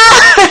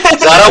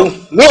 Zarau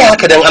me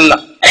haka dan Allah?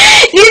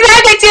 Ni za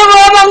ka ce ba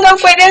ban ga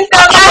kuɗin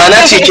ka ba. Ba na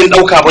ce kin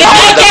ɗauka ba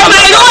amma da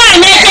Allah.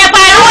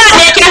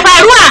 Me ke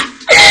faruwa?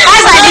 Ka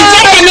zalunce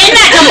ka ne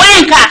ina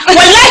tambayan ka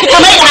wallahi ka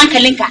mai da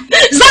hankalinka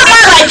zan ma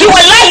baki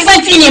wallahi zan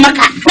tsine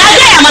maka na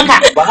gaya maka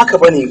ba haka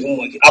bane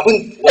abin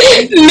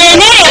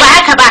menene ba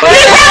haka ba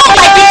ni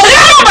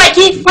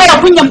baki mara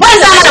kunyan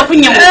banza mara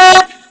kunyan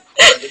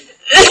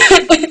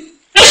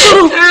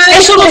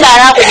shiru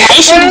Zara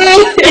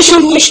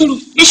shiru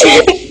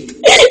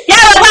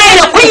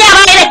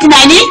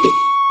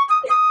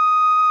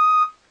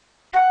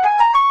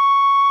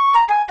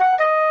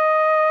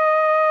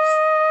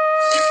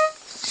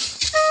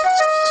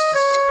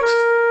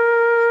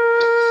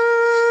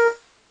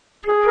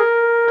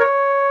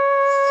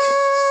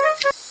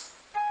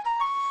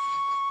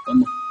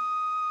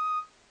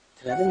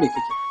tunanin me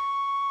kake?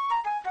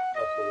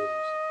 Ba komai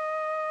Musa.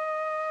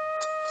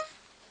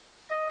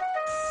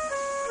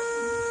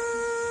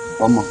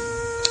 Mamman,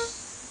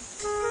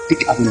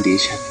 duk abin da ya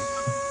shafi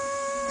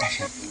ya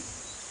shafi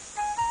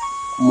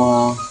kuma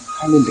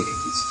halin da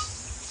kake ciki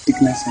duk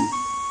na sani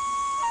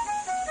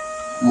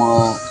kuma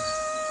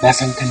na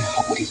san kana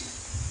haƙuri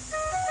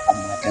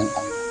amma dan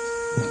Allah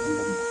dan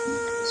Allah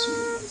Muhammad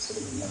Rasulullahi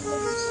sallallahu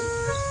alaihi wasallam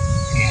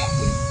kai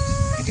haƙuri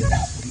ka da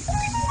haƙuri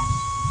akan nan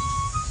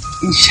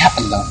insha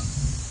Allah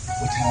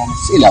wata rana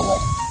sai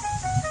labari.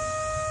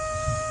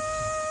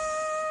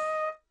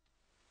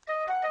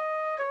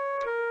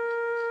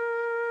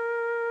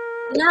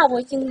 Ina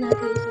abokin na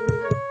kai shi ne.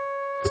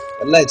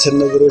 Wallahi can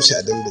na baro shi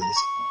a dandali.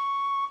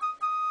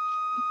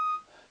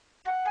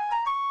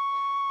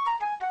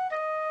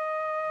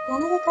 Ya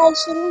naga kai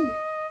shiru ne.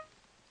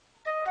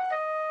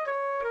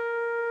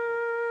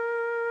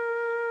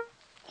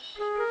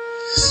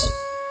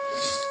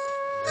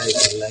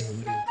 Wallahi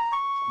Maryam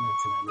ina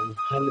tunanin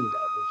halin da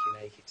abokina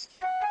yake ciki.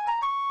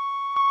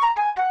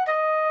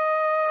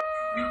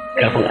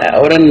 Kafin a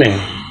auren nan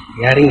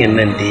yarinyar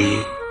nan dai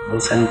mun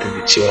san ta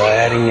da cewa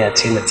yarinya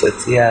ce na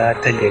tsatsiya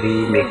ta gari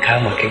mai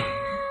kama kai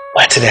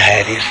ba ta da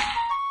hayaniya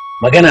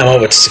magana ma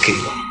ba ta cika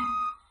yi ba.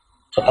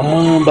 To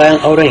amma bayan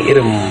auren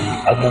irin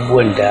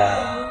abubuwan da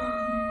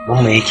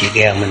mamma yake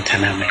gaya min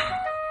tana mai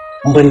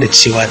ban da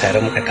cewa tare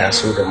muka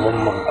taso da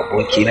mamman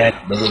abokina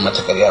ba zai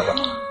mata karya ba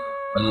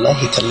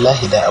wallahi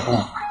tallahi da abun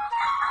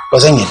ba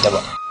zan yadda ba.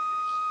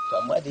 To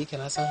amma da yake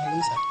na san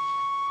halinsa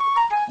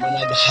kuma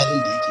na ga halin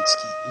da yake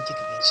ciki in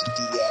kika gan shi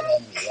duk yara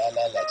mai ya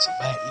lalace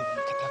ba ya iya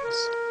wani katakus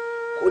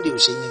ko da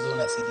yaushe ya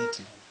zauna sai dai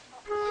tunani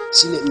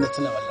shine ina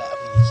tuna wallahi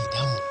abin yake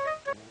damu.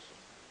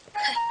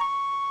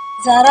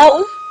 Zara'u?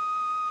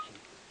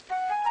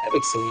 Ai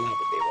baki san wani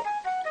abu ɗaya ba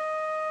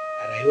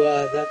a rayuwa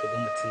za ka ga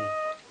mutum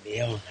da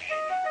yawan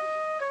hayaniya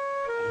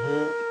amma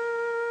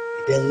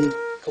idan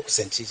ka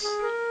kusance shi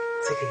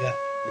sai ka ga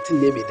mutum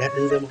ne mai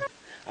daɗin zama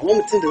amma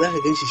mutum da za ka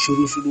gan shi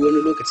shuru wani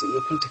lokacin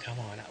ya kwanta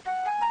kama wani abu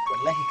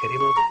wallahi kare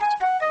ma ba mutum.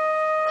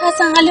 Ka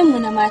san halinmu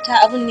na mata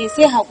abun ne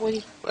sai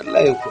haƙuri.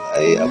 Wallahi ku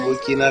ai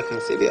abokina kan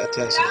sai dai a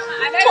tashi.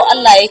 To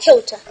Allah ya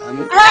kyauta.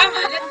 Amin.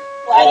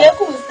 Wa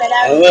alaikum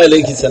salam. Wa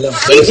alaikum salam.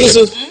 Barki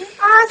su.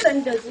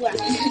 San da zuwa.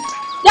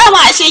 Dama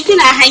ashe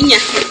kina hanya.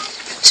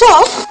 To.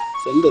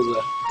 San da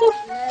zuwa.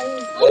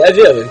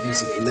 Lafiya barki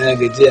su. Ina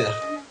gajiya.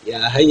 Ya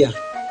hanya.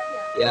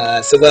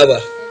 Ya su baba.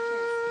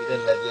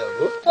 Gidan lafiya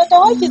ko? To ta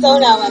ki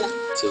zauna mana.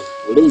 To,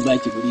 wurin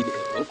baki guri da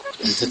karɓar ku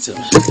da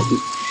tattauna.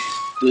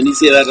 To ni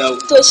sai na dawo.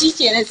 To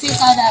shikenan sai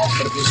ka dawo.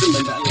 Farfesun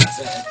nan da Allah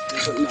sa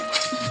ya ina.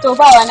 To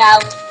ba wani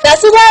abu. Ga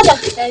su baba.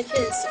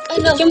 Lafiyar su.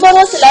 Kin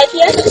baro su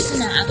lafiya?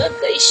 Suna a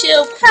gaggaishe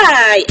ku.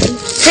 Kai,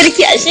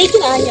 sarki ashe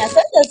kina hanya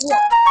san da zuwa.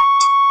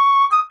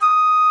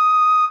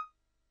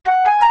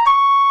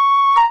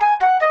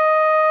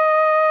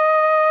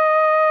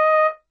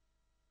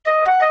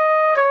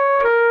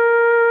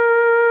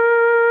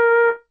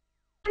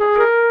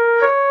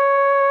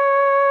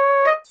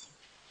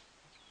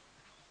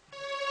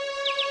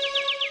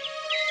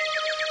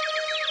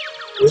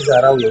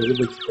 Zarawa yanzu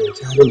ba ki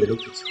fahimci halin da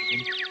nake ciki.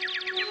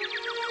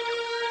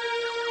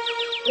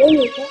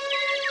 Wani ka?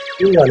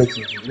 Ina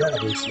nake ji na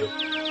abinci yau.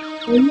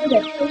 Wani da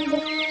kai ba.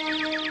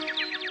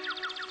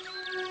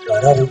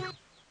 Zarawa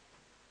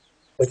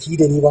ba ki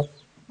da ni ba.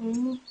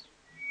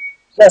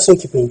 Na so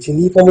ki fahimci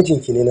ni fa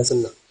mijinki ne na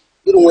sunna.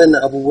 Irin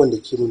wayannan abubuwan da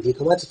ke mun bai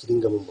kamata ki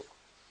dinga mun ba.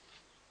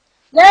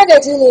 Na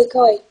gaji ne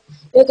kawai.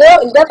 Daga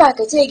yau in dafa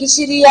ka ce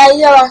gishiri yayi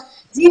yawa.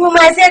 Jibi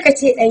ma sai ka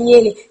ce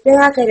ɗanye ne, don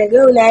haka daga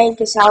yau na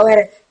yanke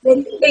shawarar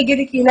zan dinga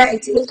girki na in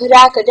ci in ka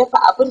da ka dafa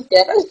abin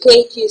da ranka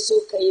yake so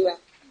ka yi ba.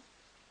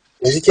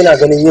 Yanzu kina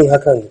ganin yin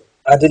hakan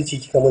adalci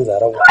kika min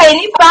Zarawa? Kai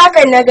ni ba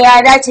hakan na ga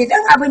ya dace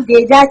don abin da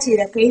ya dace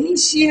da kai ni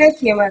shi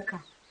nake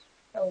maka.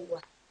 Yawwa.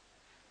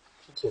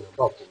 Shikenan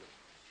ba komai.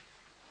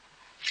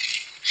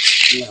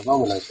 Ina ba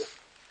mu lafiya.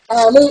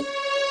 Amin.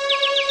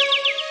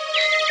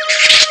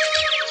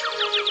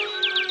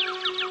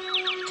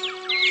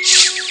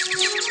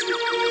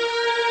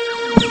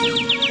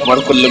 Kamar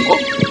kullum ko?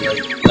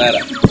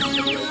 Zara.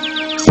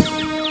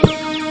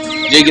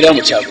 Je gida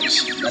mu ci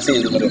abinci. Na san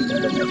yanzu Maryam ta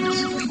dafa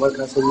abinci. Kuma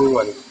ka san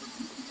yunwa ne.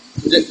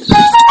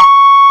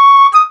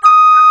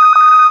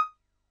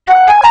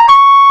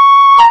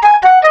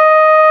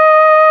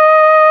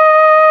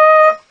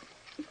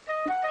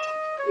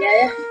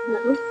 Yaya,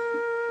 Mado,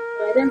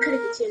 ba don kar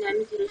ki ce na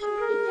miki rashin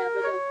kunya ba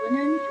dan ko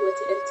na miki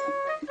wata ƴar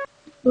tambaya.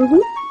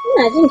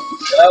 Ina jin.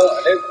 Assalamu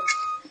alaikum.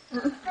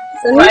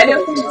 Wa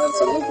alaikum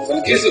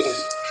Kisu.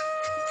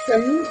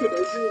 Sannu ki da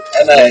zuwa.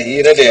 Ana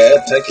hira da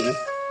yayar taki ne?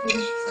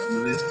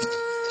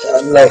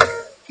 Allah.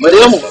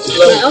 Maryamu.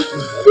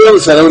 Maryamu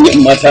sarauniyar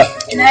mata.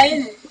 Ina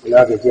yini?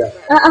 Ina gajiya.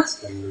 A'a.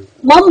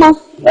 Mamma.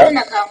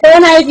 Ina kawo.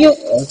 Kwana biyu.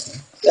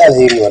 Ya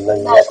alheri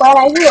wallahi. Na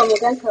kwana biyu ba mu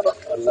ganka ba.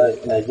 Wallahi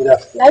ina gida.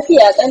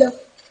 Lafiya kalau.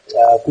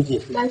 Ya kuke?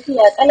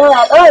 Lafiya kalau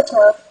ya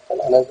kawata.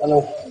 Kalau.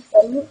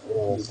 Sannu.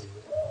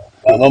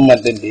 Ba Mamman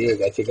din da ya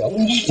gaci ga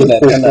kina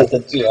tana ta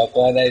cewa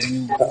kwana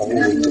biyu.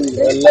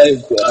 Wallahi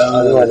ko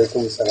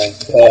alaikum salam.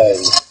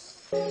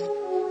 Ya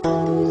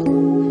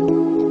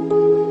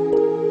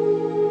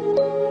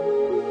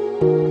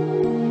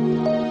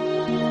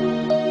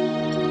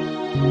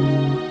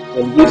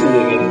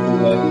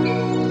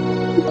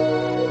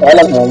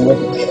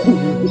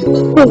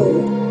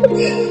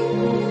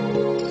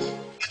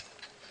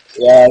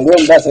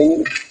ruwan ba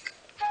sanyi.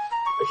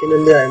 Shi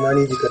nan da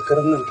imani ji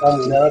karkarar nan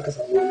tamu na aka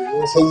samu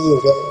wani sanyi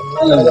ga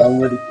Allah da an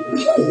wari.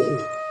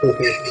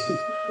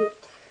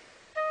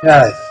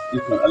 Kai,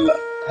 ikon Allah.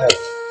 Kai,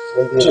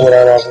 sun je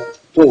gora na ba.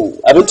 To,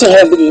 abincin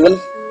ya bude wani?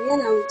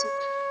 Yana wuce.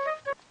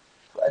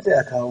 Ba sai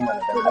a kawo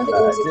mana dan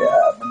Allah, sai a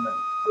abin nan.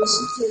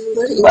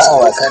 Ba a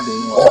wasa da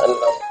yin wa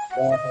Allah.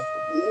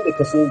 Inda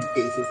ka so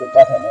kai sai ka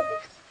bata ma kai.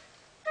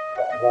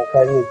 Ba ka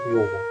yi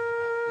kiwo ba.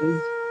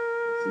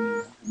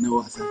 Na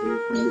wasa kai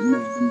kullum na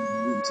abin da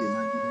zan ce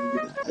ma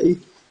gida. Ai,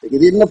 daga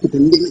dai na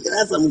fitan da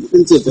na samu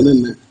kudin ce fa nan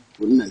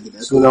na gida.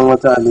 Sunan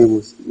wata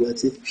Alemus.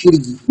 Wace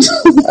shirgi.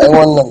 Ai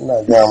wannan ina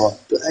gaya ma.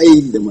 To ai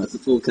da masu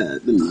tsoka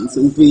din nan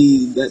sun fi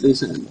daɗin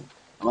sha'ani.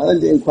 Amma zan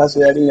je in kwaso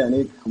yarinya ne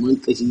kamar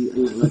kashi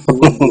Allah na ta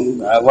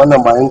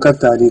wannan ba in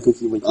katta ne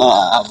kake ba.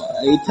 A'a ba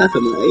ai ta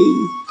kama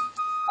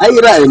ai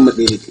ra'ayin mu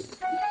ɗaya ne.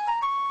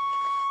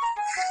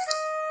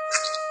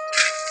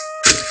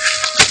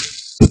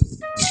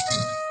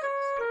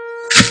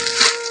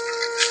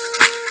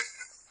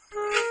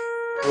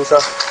 Musa.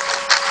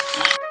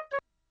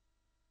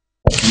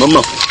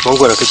 Mamman.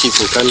 Mangoro kake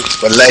kokan.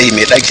 Wallahi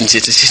mai ɗakin ce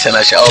ta ce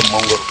tana sha'awar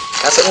mangoro.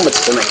 Ka san mace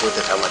tana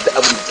kyautata ma duk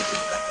abin da take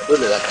bukata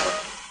dole za ka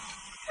mata.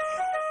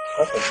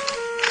 Haka.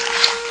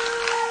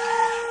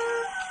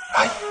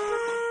 Ai.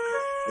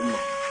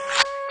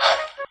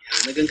 Ya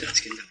na ganka a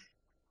cikin nan.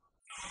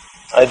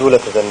 Ai dole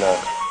ka ganna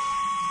haka.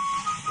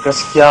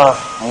 Gaskiya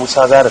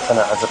Musa gara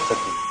tana azabtar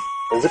da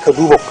yanzu ka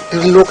duba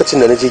duk lokacin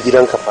da na je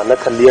gidanka fa na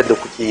kalli yadda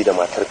kuke yi da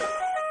matarka.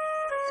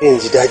 Sai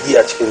yanzu daɗi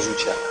a cikin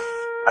zuciya.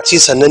 A ce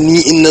sannan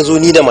ni in na zo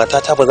ni da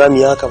matata ba za mu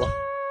yi haka ba.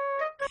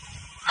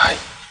 Hai.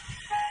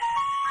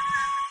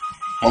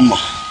 Mamma.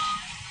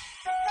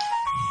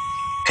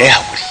 Kai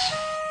haƙuri.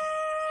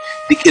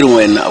 Duk irin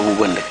wayannan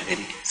abubuwan da ka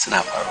gani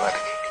suna faruwa da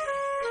kai.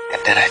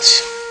 Kaddara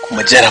ce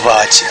kuma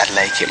jarabawa ce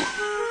Allah yake ma.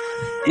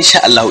 Insha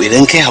Allah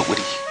idan kai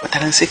haƙuri wata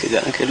ran sai ka ga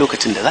an kai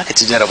lokacin da zaka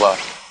ci jarabawa.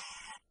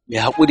 Mai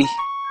haƙuri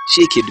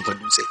shi yake duba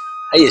dutse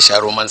har ya sha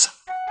romansa.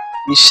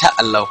 Insha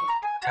Allah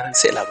wata ran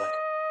sai labari.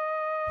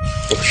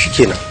 To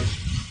shikenan.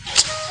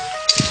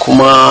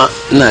 Kuma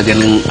ina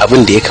ganin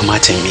abin da ya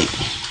kamata mu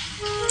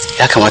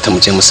ya kamata mu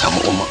je mu samu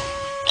umma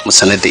mu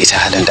sanar da ita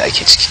halin da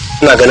ake ciki.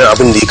 Ina ganin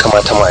abin da ya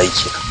kamata mu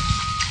aiki.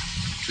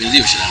 To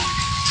zai fi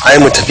ai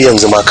mu tafi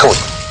yanzu ma kawai.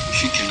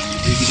 Shikenan mu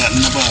je gida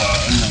na ba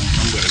wannan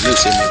bangare zai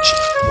sai mu ci.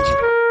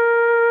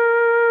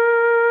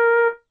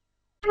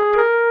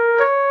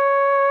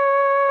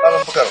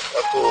 Malam Bukar,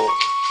 wato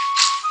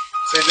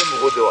sai dai mu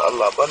gode wa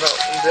Allah bana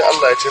in dai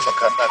Allah ya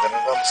taimaka ina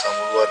ganin za mu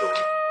samu ruwa da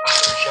wuri.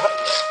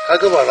 Ka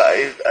ga ba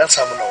ra'ayi an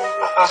samu na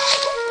ruwa.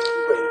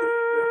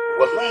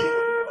 Wallahi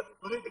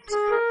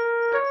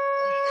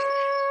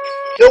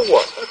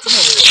yawwa tana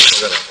mun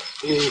magana.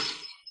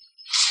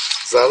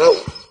 Zara'u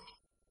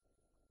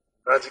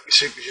na ji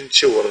kishin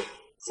cewar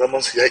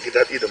zaman su yaƙi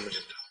daɗi da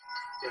mijinta.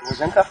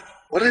 Mijinta?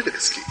 Warai da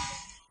gaske.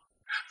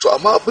 To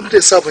amma abin da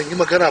ya sa ban yi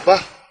magana ba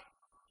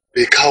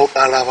bai kawo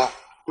ƙara ba.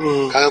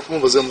 Kaga kuma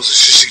ba zan musu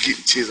shishigi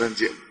ce zan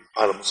je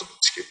fara musu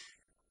bincike.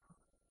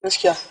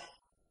 Gaskiya.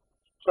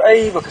 To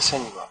ai baka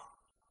sani ba.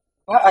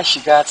 Ba a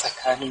shiga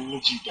tsakanin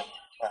miji da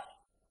mata.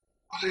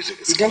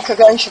 Idan ka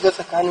ga an shiga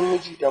tsakanin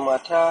miji da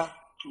mata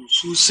to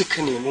su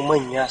suka nemi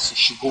manya su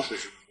shigo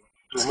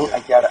domin a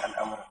gyara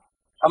al'amura.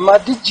 Amma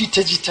duk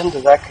jita-jitan da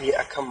za ka yi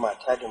akan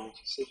mata da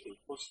miji sai ka yi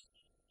kusa.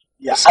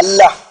 Ya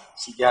Allah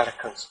su gyara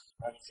kansu.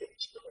 Sai a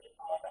ci gaba da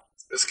amana.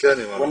 Gaskiya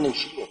ne ma. Wannan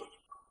shi ne ba.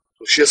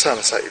 To shi yasa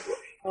na sa ido.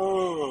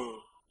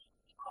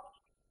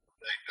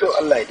 To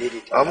Allah ya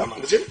daidaita. Amma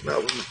je na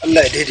abun.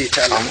 Allah ya daidaita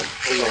al'amura.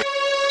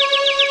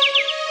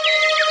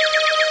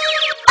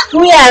 Ku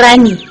yara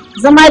ne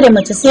zama da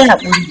mace sai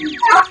haƙuri.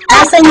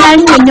 Na san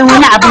yarinyar nan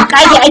wani abin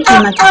kage ake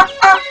mata.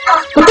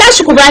 Ku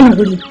tashi ku bani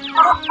guri.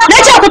 Na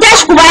ce ku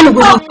tashi ku bani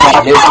guri.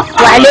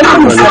 Wa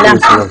alaikum salam.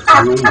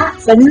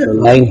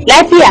 Sannu.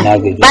 Lafiya.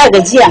 Ba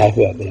gajiya.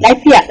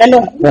 Lafiya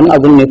kalau. Wani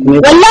abun ne kuma.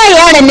 Wallahi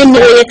yaron nan ne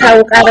ya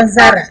kawo karan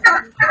Zara.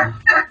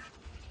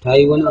 Ta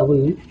yi wani abun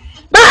ne?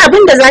 Ba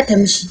abin da za ta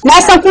mishi.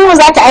 Na san kuma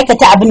za ta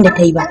aikata abin da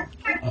ta yi ba.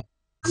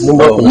 Mun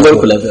ba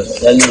ku lafiya.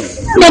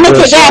 Da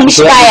nake gaya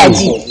mishi baya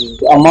ji.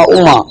 Amma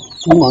umma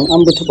an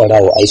bi ta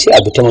barawo ai sai a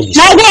bi ta mabi.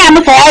 Na gaya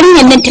maka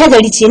yarinyar nan ta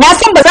gari ce. Na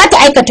san ba za ta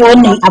aikata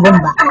wannan abin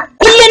ba.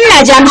 Kullum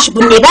na ja mishi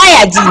kunne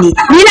baya ji ne.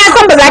 Ni na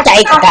san ba za ta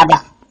aikata ba.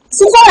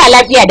 Sun zauna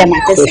lafiya da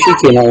matarsa. To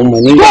shikenan umma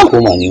ni ba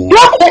koma ne.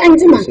 Sai an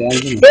jima.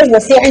 Yawwa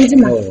sai an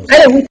jima.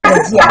 Kada huta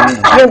gajiya.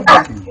 Yawwa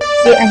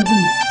sai an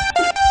jima.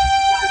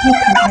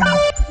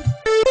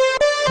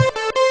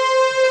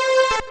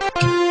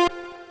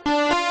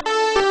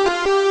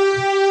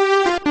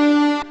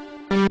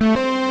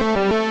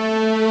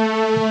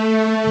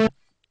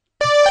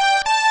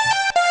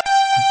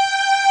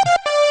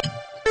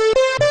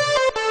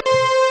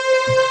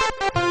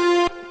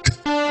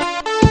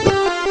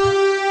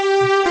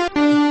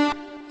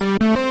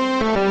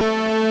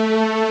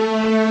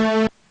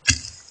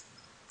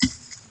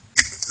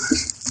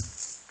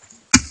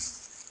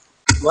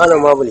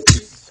 malama bulki.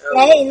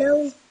 Yaya ina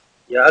wuni?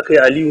 Ya aka yi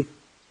Aliyu?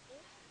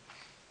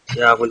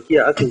 Ya bulki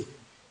ya aka yi?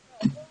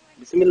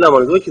 Bismillah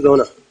man zo ki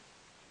zauna.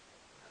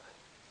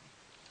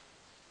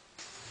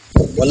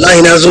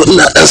 Wallahi na zo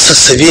ina dan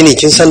sassabe ne,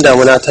 kin san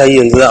damuna ta yi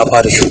yanzu za a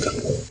fara shuka.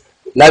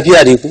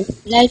 Lafiya dai ku?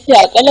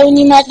 Lafiya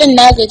kalauni ma din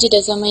na gaji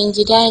da zaman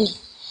gida ne.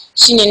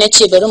 Shine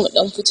nace bari mu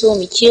dan fito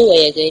mu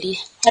kewaye gari.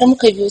 Har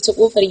muka biyo ta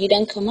kofar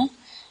gidanka ma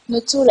na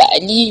tura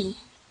Aliyu.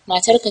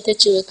 Matarka ta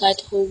ce wai ka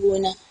taho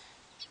gona.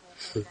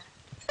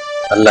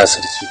 Allah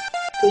sarki.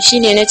 To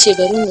shine nace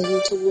bari mu zo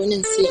ta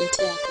gonan sai in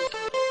taya kai.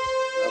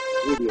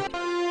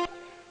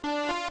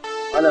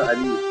 Malam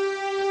Aliyu.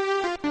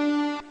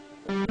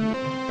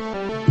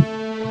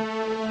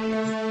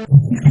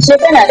 She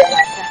kana da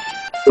mata?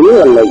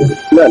 Wallahi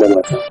ina da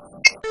mata.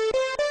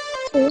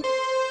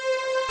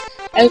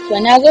 Ai kuwa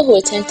na ga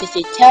hoton ta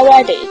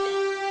kyakkyawa da ita.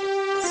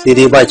 Sai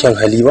dai ba kyan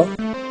hali ba?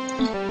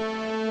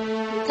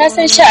 Ka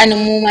san sha'anin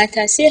mu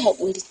mata sai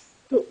haƙuri.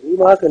 To ni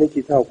ma haka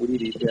nake ta haƙuri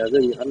da ita, ya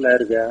zan yi, Allah ya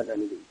riga ya haɗa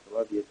ni da ita,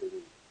 babu yadda zan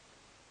yi.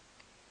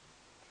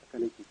 Haka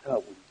nake ta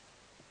haƙuri.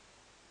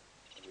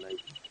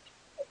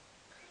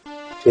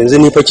 Yanzu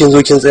ni fa kin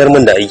zo kin tsayar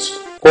min da aiki,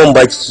 ko in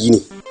baki ki ne?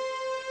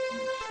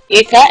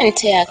 Ka in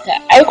taya ka,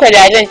 ai kwa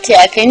da zan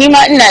taya ka, ni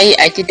ma ina yi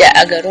a gida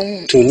a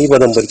garinmu. To ni ba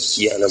zan bar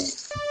ki a nan ba.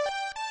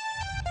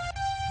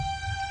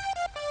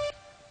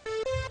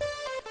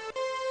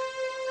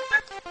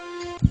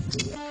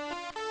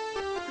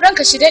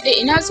 Ranka shi daɗe,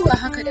 ina zuwa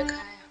haka da kaya.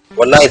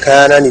 Wallahi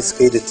kayana ne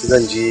suka yi datti,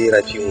 zan je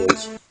rafi in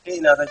wanki.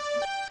 Ina zaki?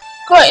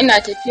 Kawai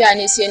ina tafiya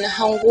ne sai na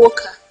hango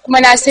ka, kuma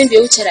na san bai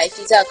wuce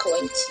rafi za ka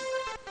wanki.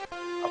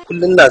 A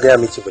kullum na gaya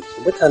miki baki,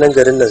 mutanen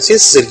garin nan sai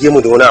su zarge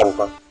mu da wani abu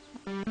fa.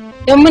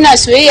 Don muna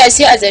soyayya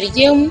sai a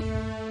zarge mu?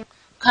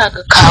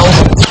 Kaga kawo.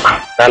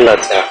 Allah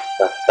ta.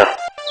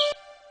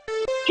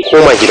 Ki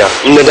koma gida,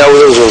 in na dawo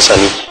zan zo in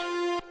sami ki.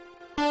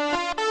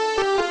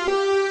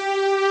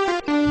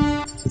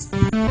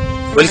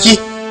 Balki?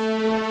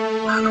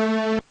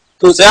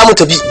 To tsaya mu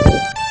tafi.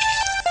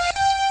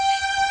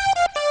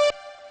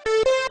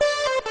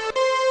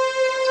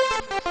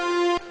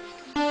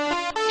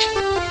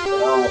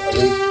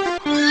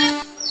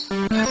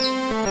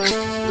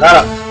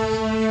 Zara!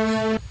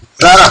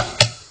 Zara!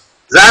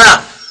 Zara!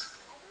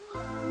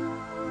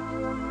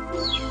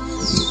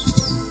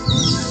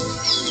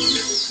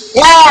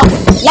 Yaya,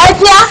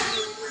 lafiya?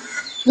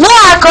 Me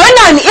haka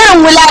wannan irin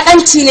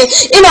wulaƙanci ne,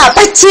 ina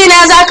bacci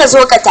na zaka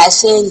zo ka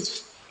tashe ni.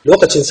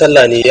 Lokacin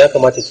sallah ne, ya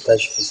kamata ki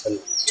tashi ki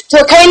sallah.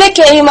 To kai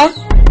nake yi ma?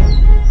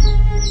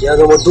 Ya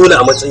zama dole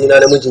a matsayina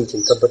na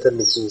mijinki tabbatar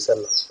da kin yi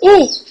sallah.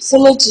 Su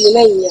miji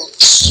manya.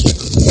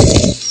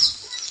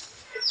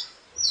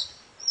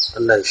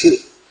 Allah ya shirya.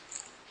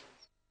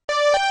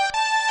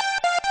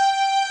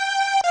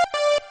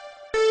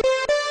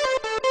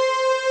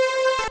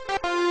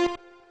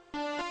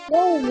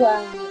 Yawwa,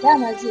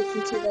 dama jiya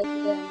kin ce za ki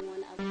gaya min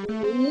wani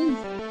abu ne?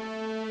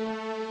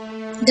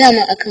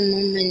 Dama akan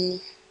Mamman ne.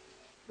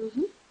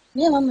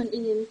 Me Mamman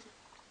ɗin ya miki?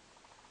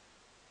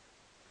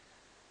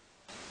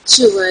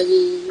 Cewa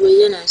wai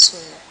yana so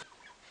na.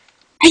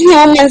 Anya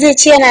Mamman zai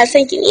ce yana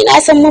son ki, ni na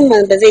san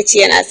Mamman ba zai ce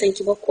yana son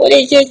ki ba, ko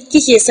dai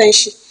kike son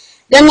shi.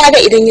 Dan naga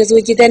idan ya zo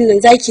gidan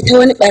nan zaki ta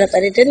wani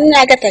barbare, dan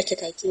naga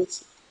take-taken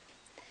ki.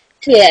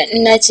 To ya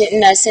ina ce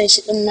ina son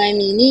shi din ma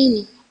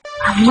menene?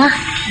 Amma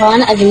ba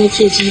wani abu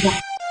nake ji ba.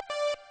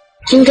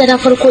 Kin ga na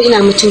farko ina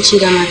mutunci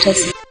da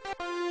matarsa.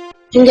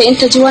 Kin ga in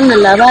ta ji wannan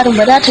labarin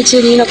ba za ta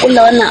ce ni na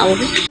kulla wannan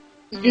abu.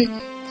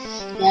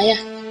 Yaya,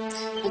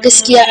 a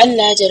gaskiya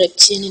Allah ya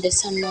jarabce ni da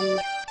san Mamman.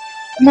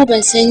 Kuma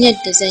ban san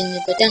yadda zan yi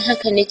ba, don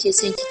haka nake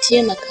son ki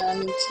taimaka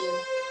min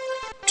kenan.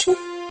 To,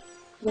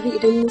 bari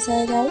idan Musa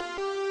ya dawo,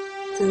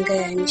 zan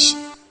gaya mishi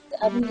da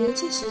abin da ya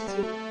ce shi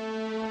ke.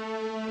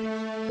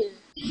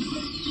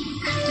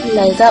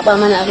 Allah ya zaɓa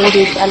mana abin da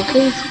yake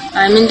alkhairi.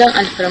 Amin don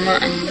alfarman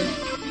annabi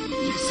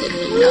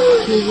sallallahu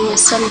alaihi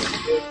wasallam.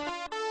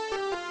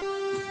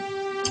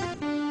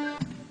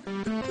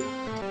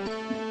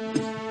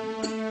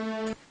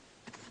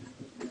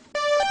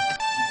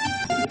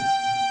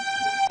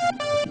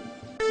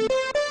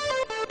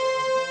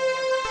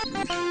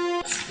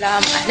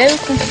 Assalamu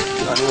alaikum.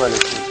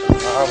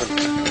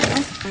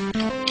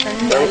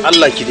 Dan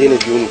Allah ki daina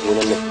biyo ni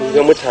gonan nan, kun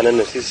ga mutanen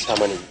nan sai su sa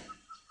mana.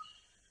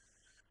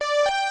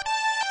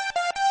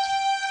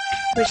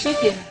 To shi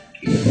ke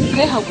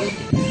kai haƙuri,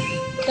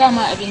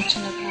 dama abinci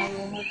na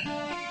kawo maka,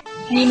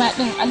 ni ma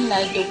ɗin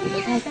Allah da gobe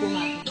zan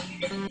koma.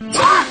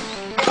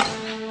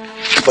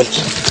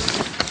 Balki,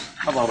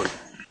 haba bai,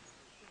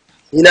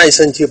 ni na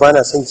isan ce ba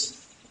na son ki.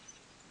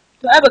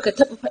 To ai baka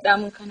taɓa faɗa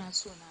min kana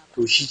so na ba.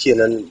 To shi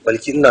kenan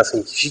Balki, ina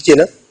son ki, shi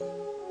kenan?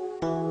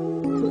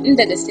 To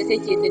inda gaske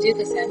take ka je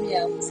ka sami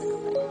ya Musa ka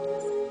faɗa.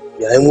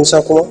 Yayi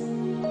Musa kuma?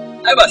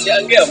 Ai ba sai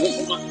an gaya mu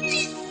kuma,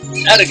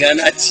 na riga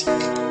na ci,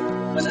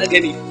 na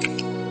gani.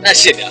 Na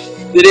shaida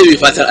dai mai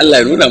fatan Allah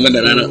ya nuna mana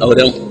ranar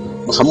auren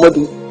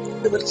Muhammadu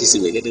da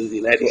Barkisu mai gadon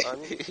zinari.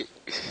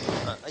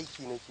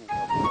 Aiki nake.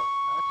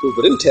 To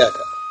burin taya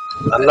ka.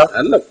 Allah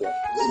kuwa.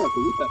 Ina ku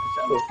huta ka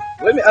sha.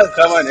 Wai me aka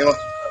kama ne ma?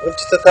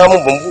 Abinci ta kama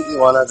ban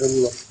buɗewa na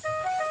gani ba.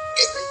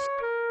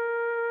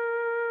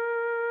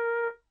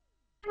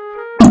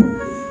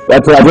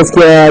 wato a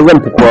gaskiya zan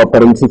fi kowa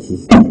farin ciki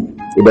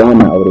idan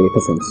wannan aure ya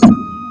kasance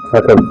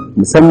haka,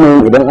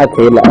 musamman idan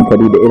aka yi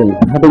la'akari da irin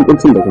haɗin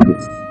kuncin da kake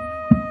ciki.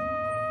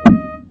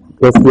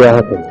 Gaskiya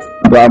haka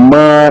to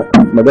amma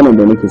maganar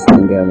da nake so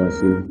in gaya ma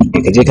shi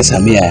ka je ka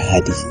sami yaya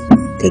Hadi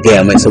ka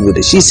gaya mai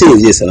saboda shi sai ya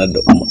je sanar da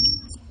umma.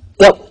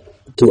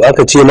 To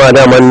aka ce ma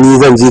daman ni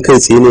zan je kai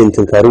tsaye ne in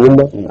tunkari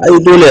umma, ai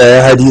dole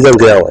yaya Hadi zan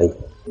gaya wa ai.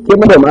 Ke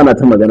madam ana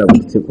ta magana ba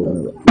ce ko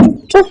wani ba.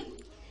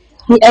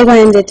 Ni ai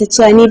bayan da ta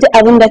cewa ni duk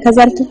abin da ka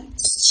zarta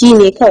shi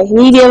ne kawai,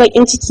 ni dai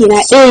bakin ciki na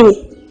ɗaya ne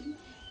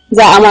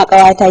za a ma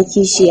ƙawata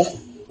kishiya.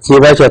 Ke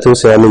ba kya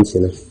tausaya min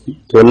kenan.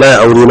 To wallahi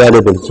aure na da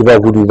Bilki ba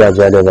gudu ba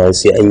ja da ba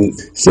sai an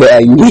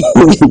yi.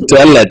 To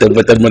Allah ya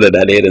tabbatar mana da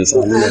alherin sa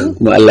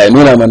kuma Allah ya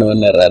nuna mana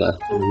wannan rana.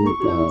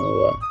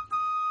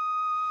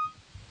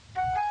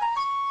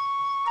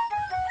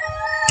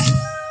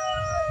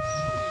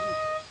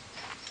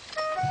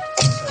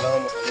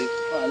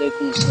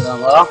 Alaikum salam.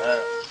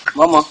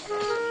 Mama.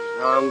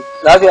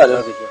 Lafiya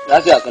da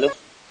lafiya kalau.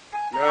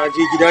 Na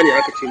je gida ne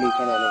aka ce mun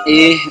kana nan.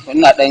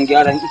 Ina dan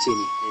gyaran ice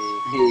ne.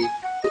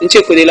 In ce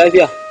ku dai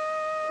lafiya?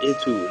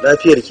 To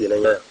lafiyar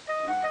kenan yaya.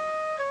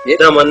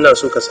 Dama ina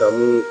so ka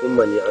samu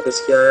umma ne, a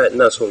gaskiya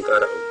ina so in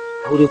ƙara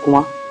aure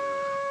kuma.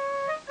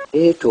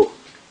 To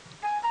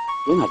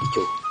yana da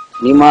kyau.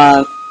 Ni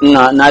ma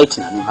na yi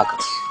tunanin haka.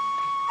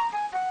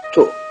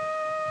 To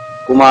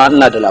kuma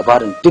ina da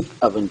labarin duk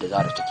abin da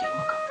Zara take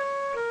maka.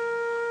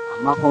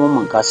 Amma kuma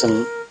man ka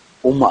san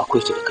umma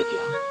akwai ta da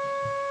kafiya.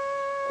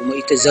 Kuma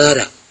ita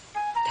Zara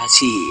ta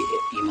ce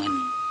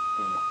imanin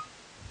umma.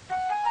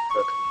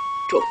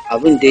 To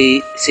abin dai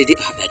sai dai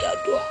a haɗa da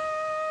addu'a.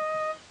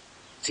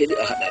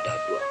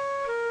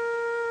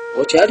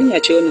 Wace yarinya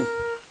ce wannan?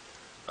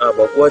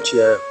 Bakuwa ce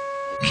yaya.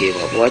 Ke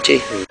bakuwa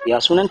ce? Ya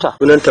sunanta?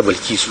 Sunanta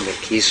Bilkisu.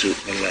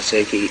 Allah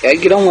sarki. Ya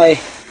gidan waye?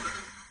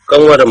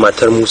 Kanwar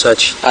matar Musa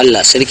ce.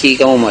 Allah sarki,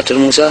 kanwar matar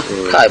Musa?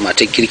 Kai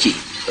matar kirki.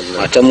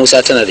 Matar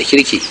Musa tana da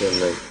kirki.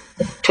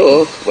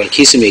 To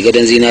Bilkisu mai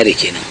gadon zinare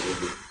kenan.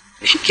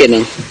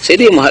 Shikenan sai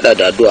dai mu hada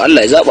da addu'a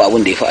Allah ya zaba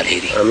abin da yafi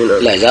alheri.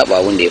 Allah ya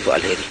zaba abin da yafi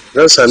alheri.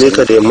 Zan same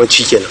ka da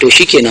yammaci kenan. To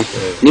shikenan.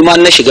 Ni ma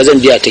na shiga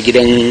zan biya ta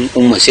gidan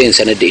umma sai in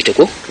sanar da ita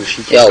ko?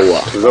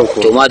 Yawwa.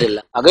 To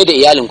madalla. A gaida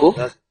iyalin ko?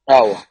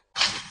 Yawwa.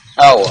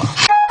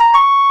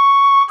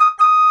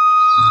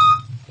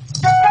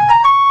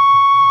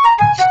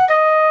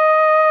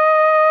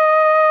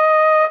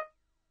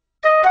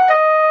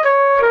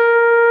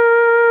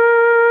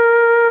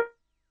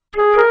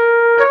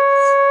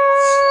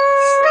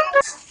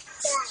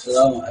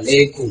 Assalamu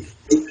alaikum.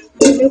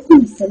 Alaikum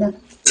salam.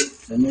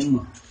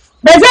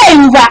 Ba zai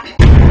yi ba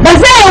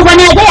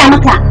na gaya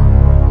maka.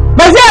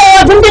 Ba zai yi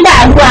wa bindiga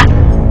a ruwa.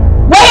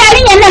 Wai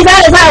yarinyar nan za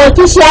a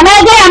wakil shi na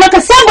gaya maka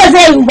san ba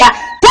zai yi ba.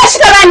 Ta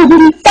shiga bani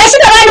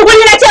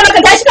guri na ce maka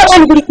ta shiga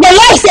bani guri.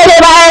 Wallahi sai dai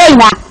bayan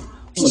raina.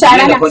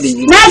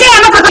 Na gaya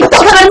maka ka fito ka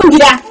bar min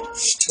gida.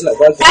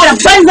 Yaron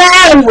banza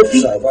yaron wofi.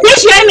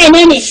 Kishiyar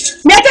menene?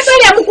 Na ta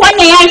kare muku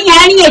wannan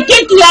yarinya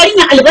kirki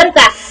yarinya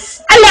albarka.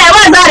 Allah ya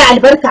ba Zara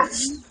albarka.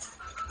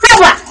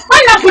 Sawa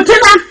wannan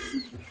fituna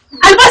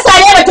albasa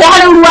ne ba ta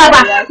halin ruwa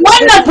ba.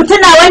 Wannan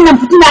fituna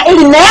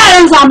irin na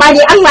yaran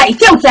zamani Allah ya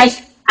kyauta shi.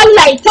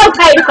 Allah ya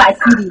kyauta ya rufa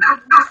asiri.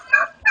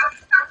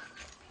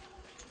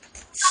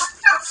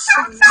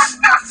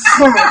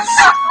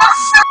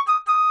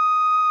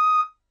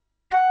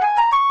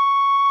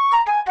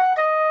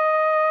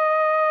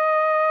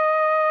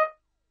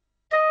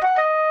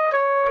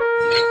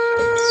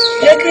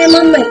 Ya kai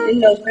mamman ɗin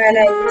nan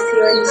kwana biyu sai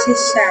wani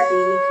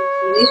shashare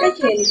ne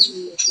kake nufi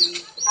ne?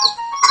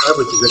 Ai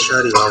ba ki ga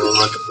sharewa ba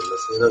ma tukunna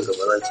sai nan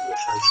gaba za ki ga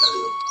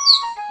sharewa.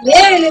 Me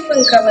ya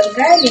nufin ka ban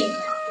gane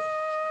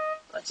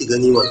ba? Ki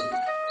gani ma.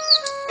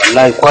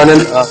 Wallahi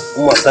kwanan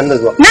umma san da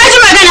zuwa. Na ji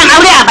maganar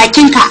aure a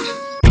bakinka.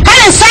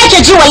 Kanin sake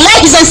ji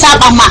wallahi zan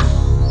saba ma.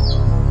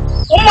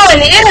 Umma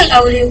wani irin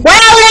aure?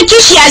 Wani auren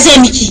kishiya zai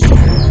miki.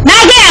 Na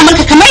gaya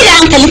maka ka mai da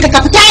hankalinka ka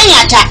fita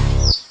hanya ta.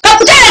 Ka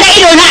fita daga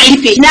ido na a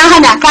rufe. Na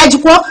hana ka ji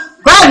ko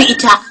babu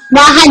ita.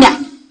 Na hana.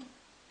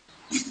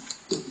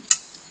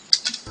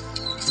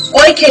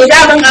 Oke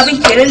daman abin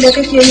kenan da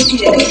kake nufi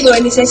da kake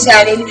wani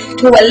shashare ne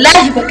to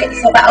wallahi baka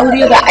isa ba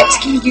aure ba a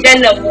cikin gidan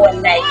nan mu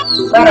wallahi.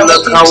 Bara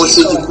kawo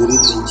sai ki kore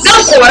ta.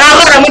 Zan kora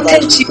mara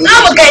mutunci. Na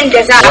mu ga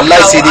inda za a kawo.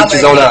 Wallahi sai dai ki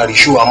zauna a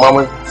rishu amma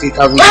mai sai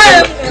ta zo ki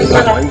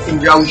an kin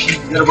jawo shi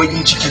yar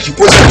bakin ciki ki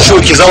ko sai rishu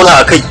ki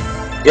zauna a kai.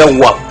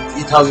 Yawwa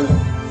ita zo.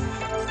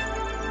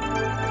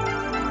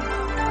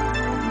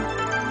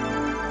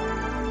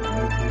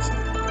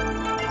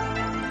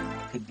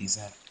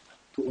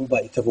 To in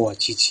ba ita ba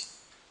wace ce?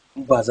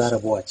 In ba Zara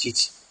ba wace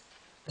ce?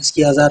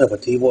 Gaskiya Zara ba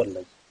ta yi ba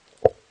wallahi.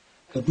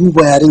 Ka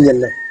duba yarinyar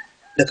nan.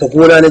 Daga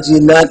gona na je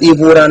na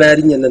ɗebo rana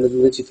yarinyar nan na zo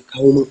na ce ta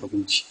kawo min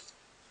abinci.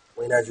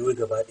 Wai na ji wai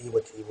gaba ɗaya ba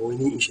ta yi ba wai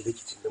ni in shiga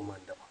kicin din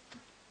man da ba.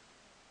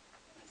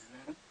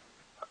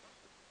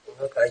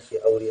 Haka ake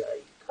aure a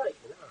yi. Kai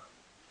ina.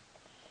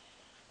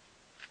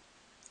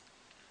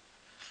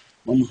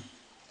 Mama,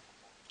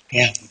 ka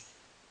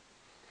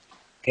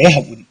yi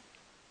haƙuri.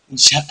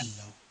 Insha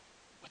Allah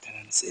wata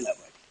rana sai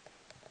labari.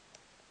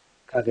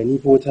 ka gani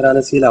fa wata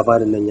rana sai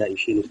labarin nan ya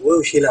ishe ni ko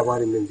yaushe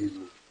labarin nan zai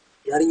zo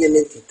yarinyar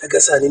nan ta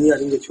gasa ni a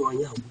dinga cewa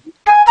ni haƙuri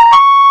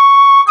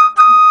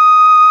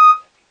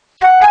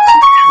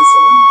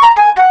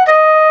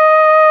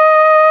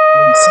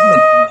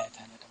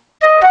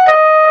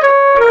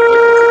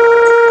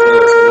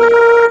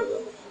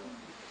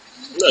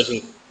ina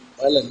jin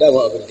malam dama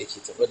abin da ke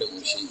tafa da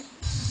mu shi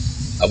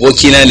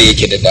abokina ne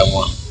yake da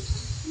damuwa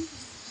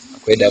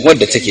akwai damuwar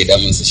da take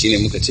damunsa shine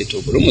muka ce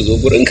to bari mu zo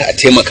gurinka a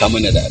taimaka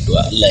mana da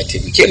addu'a Allah ya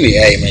taimake mu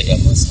yayi mai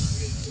damunsa.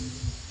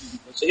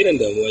 wace irin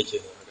damuwa ke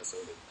haka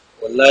saurayi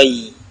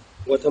wallahi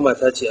wata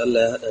mata ce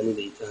Allah ya haɗa ni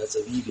da ita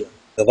hatsabibiya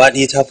gaba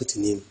ɗaya ta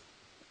fitine ni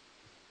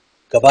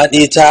gaba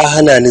ɗaya ta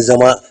hana ni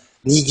zama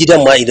ni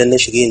gidan ma idan na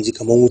shiga yanzu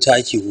kamar wuta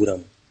ake hura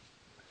mu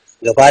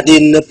gaba ɗaya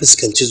na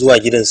fuskanci zuwa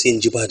gidan sai in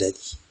ji ba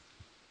daɗi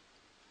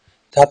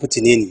ta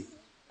fitine ni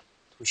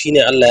to shine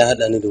Allah ya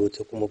haɗa ni da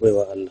wata kuma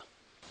baiwa Allah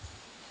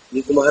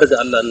ni kuma har da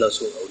Allah ina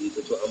so aure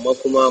ta to amma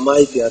kuma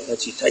mahaifiyata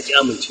ce ta ki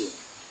amincewa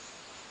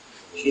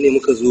shine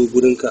muka zo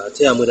gurinka a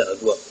taya mu da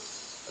addu'a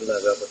Allah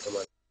ya gafarta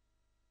mana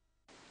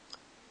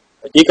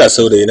hakika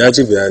saurayi na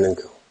ji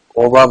bayaninka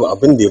kuma babu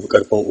abin da ya fi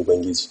karfin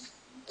ubangiji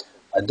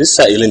a duk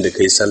sa'ilin da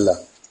kai sallah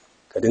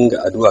ka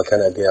dinga addu'a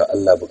kana gaya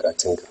Allah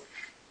bukatunka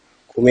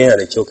kuma yana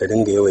da kyau ka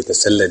dinga yawaita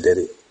sallar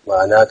dare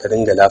ma'ana ka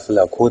dinga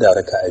lafila ko da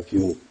raka'a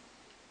biyu ne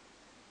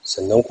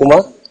sannan kuma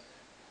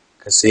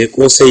ka sayi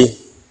kosai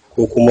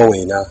ko kuma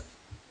waina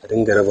a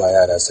dinga raba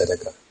yara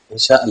sadaka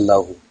insha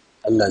Allah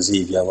Allah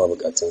zai biya ma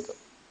bukatunka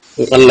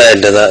in Allah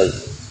yadda za a yi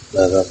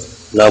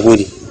na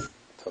gode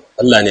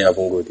Allah ne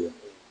abin godiya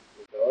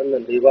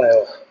wannan dai ba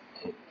yawa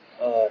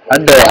har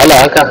da wahala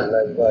haka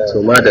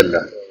to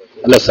madalla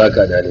Allah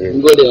saka da alheri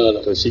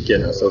gode to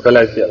shikenan sauka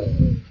lafiya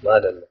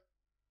madalla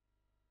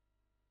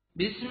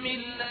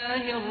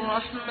bismillahir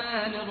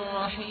rahmanir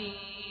rahim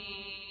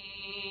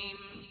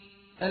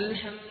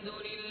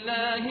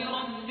alhamdulillahi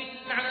rabbil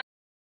alamin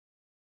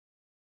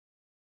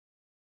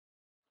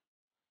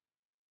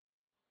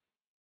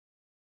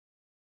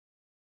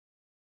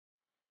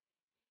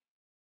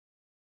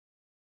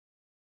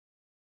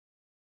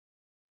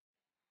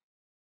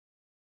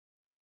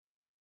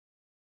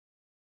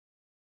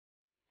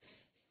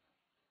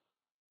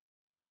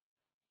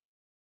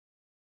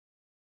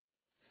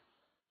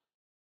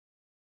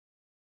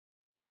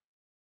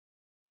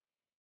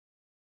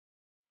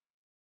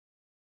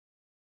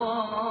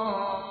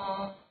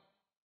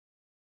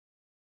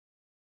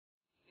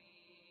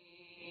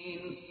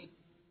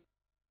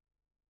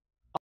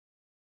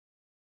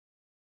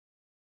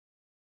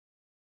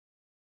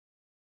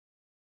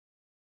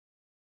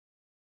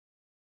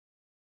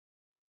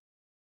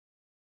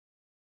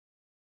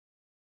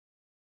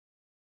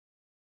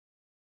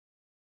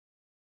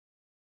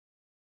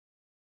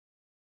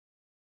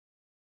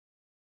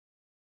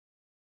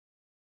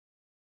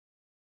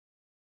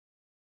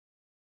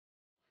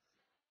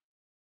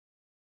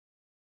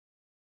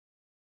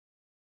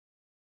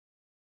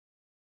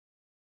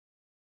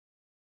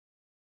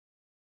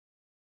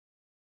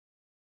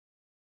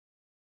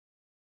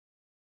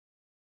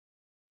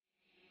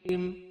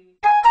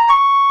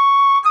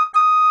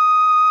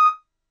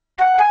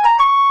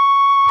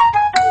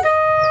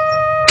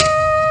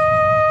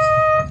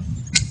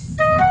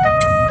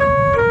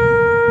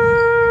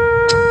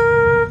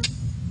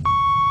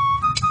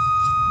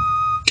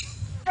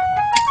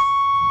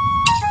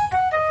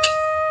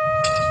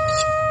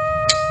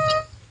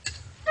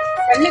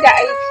Sannu da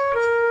aiki.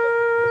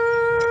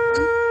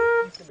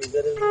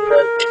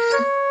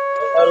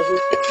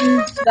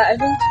 Da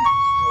abinci.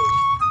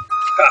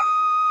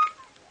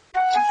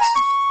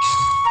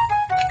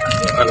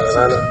 ana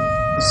rana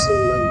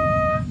sunan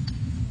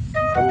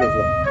Allah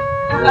zuwa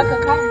Haka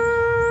kai.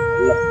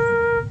 Allah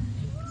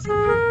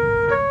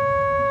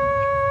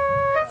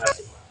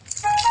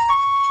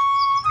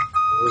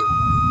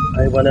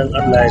ai banan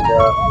Allah ya da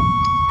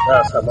za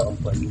a samu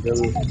amfani don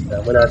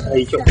damuna ta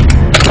yi kyau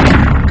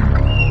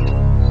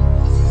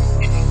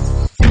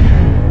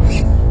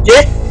ke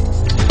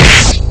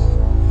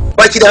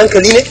baki da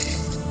hankali ne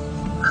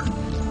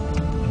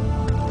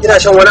kina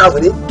shan wani abu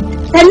ne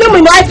Sannu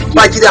munafiki.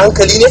 baki da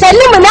hankali ne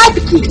Sannu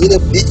munafiki. ni ne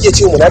yake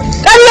ce munafiki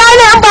ƙarya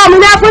ne an ba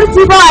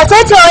munafurci ba wace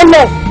ce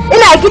wannan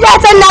ina gida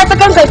can na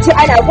tsakankanci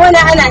ana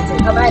gona ana cin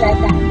amana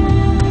ta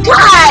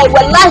kai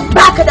wallahi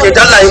baka da ke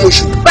Allah ya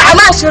mushi ba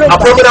ma shirin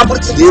akwai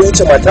munafurci da ya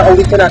wuce mata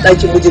aure tana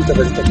ɗakin mijinta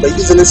ba ta bai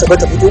izinin sa ba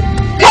ta fito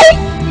kai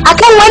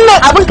akan wannan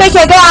abun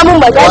kake gaya min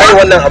magana wai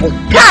wannan abun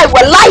kai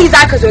wallahi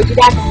zaka zo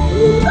gida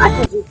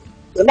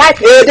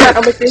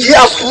ka ki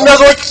a na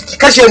zo ki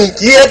kashe ni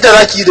ki yadda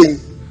zaki da ni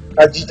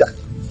a jita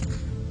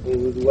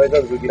wai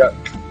zan zo gida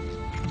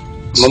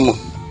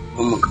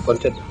mamman ka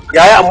kwantar da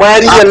yaya amma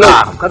yarinyar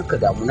nan karka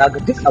damu naga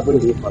duk abin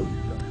da ya faru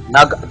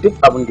naga duk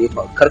abin da ya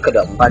faru karka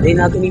damu ba dai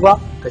na gani ba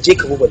ka je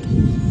ka buba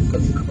ka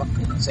je ka ba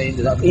ka san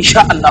yadda za ka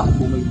insha Allah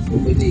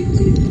komai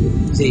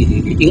zai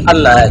daidai in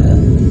Allah ya yarda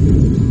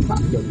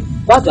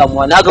ba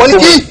damuwa naga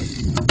komai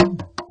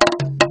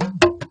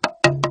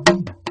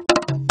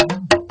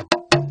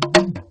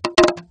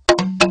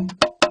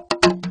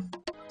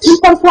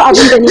Ikon farko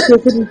abin da nake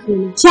gudu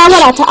kenan.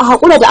 Shawara ta a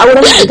haƙura da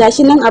auren nan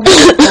gashi nan abin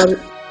da faru.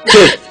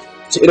 Ke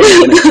ci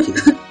irin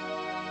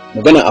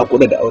magana a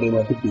haƙura da aure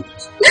ma duk da ke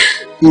so.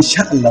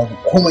 Insha Allah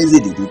komai zai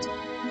daidaita.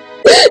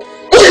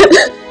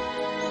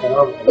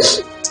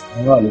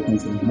 Assalamu alaikum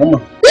salam.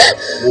 Mamman.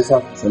 Mun sa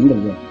sanin da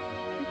zuwa.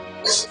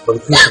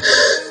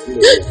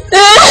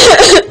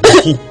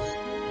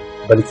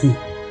 Balki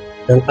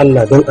dan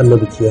Allah dan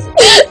annabi kiyaye.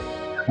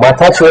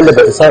 Mata ce wanda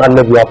ba ta san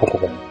annabi ya fuku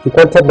ba. Ki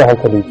kwantar da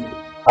hankalinki.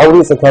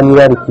 Aure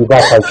tsakanina da ke ba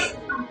fashi.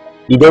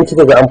 Idan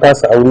kika ga an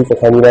fasa aure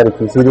tsakanina da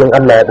ke sai dai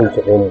Allah ya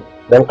dauke mu.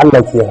 Dan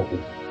Allah ki haƙuri.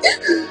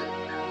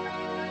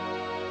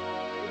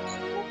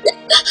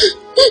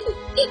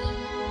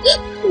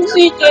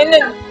 Shi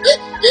kenan.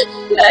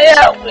 Na yi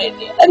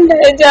haƙuri. Allah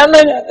ya ja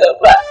mana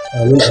gaba.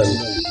 Amin amin.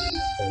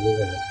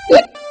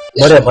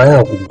 Mara baya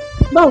haƙuri.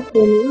 Ba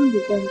komai yin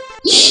bukari.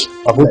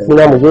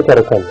 Abokina mu je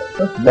tare kan.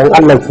 Dan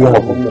Allah ki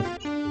haƙuri.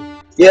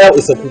 Ya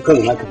isa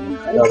kukan haka.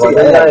 Ya ba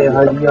dan ya yi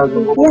hali ya zo.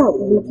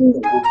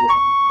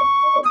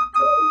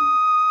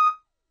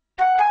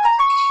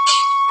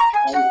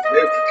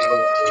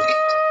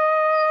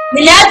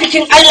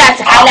 Munafikin Allah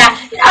ta'ala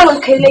yaron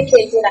kai nake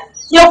jira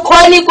yau ko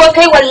ni ko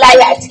kai wallahi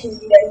a cikin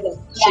gidan nan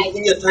Shin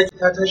kunya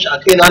ta tashi a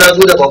kai na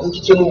zo da babu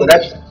kike mun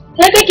munafiki.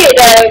 kai kake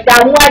da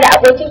damuwa da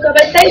abokin ka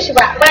ban san shi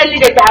ba ni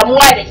da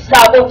damuwa da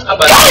sabo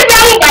kai da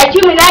mun baki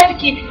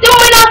munafiki duk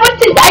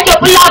munafurcin da ake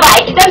kulla ba a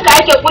gidan ka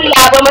ake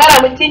kulla ba mara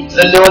mutunci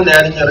Lalle wannan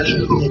yarinya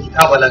rashin kunya ki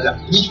ta balaga.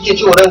 Ni kike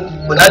cewa ran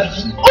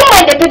munafiki?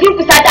 umman da ta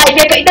durkusa ta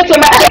haife ka ita ce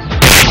mara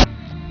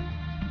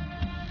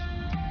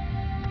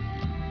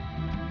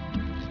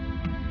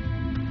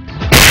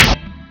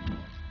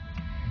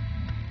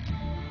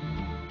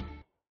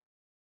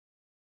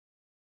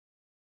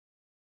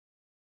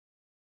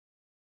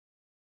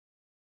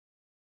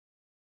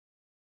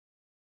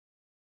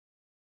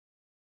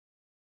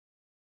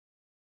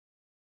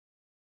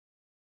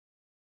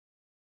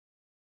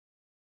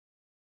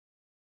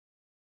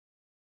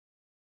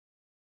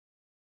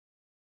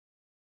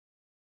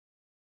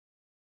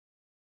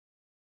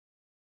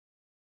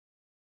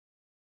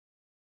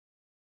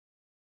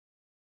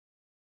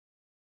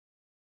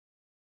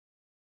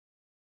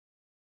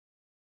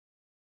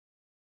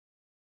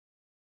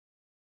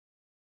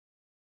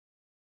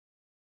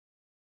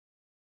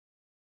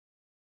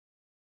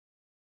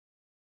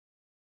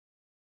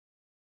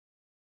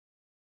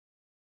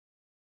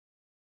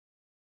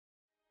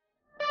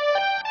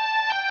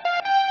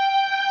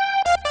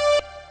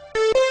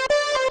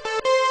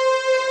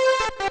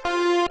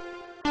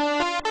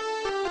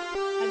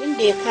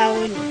da ya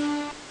kawo ni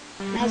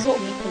na zo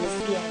in muku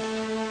nasiya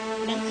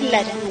ne don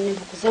Allah dan annabi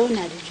ku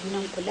zauna da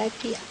junan ku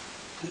lafiya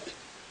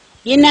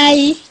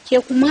yi ke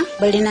kuma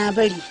bari na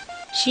bari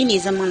shine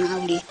zaman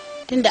aure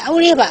tunda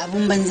aure ba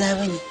abun banza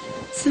bane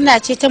suna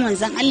ce ta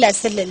manzon Allah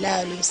sallallahu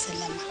alaihi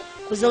wasallam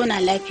ku zauna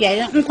lafiya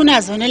dan in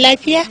kuna zaune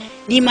lafiya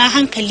ni ma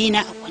hankali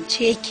na a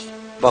kwance yake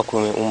Ba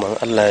komai umman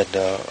Allah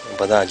yadda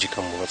ba za a ji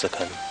kanmu ba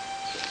tsakani.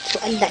 to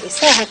Allah ya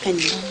sa haka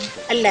ne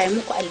Allah ya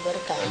muku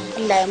albarka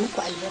Allah ya muku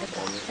albarka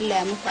Allah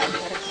ya muku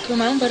albarka To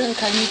maman bari in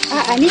kani.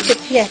 a'a ni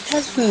tafiya ta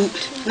su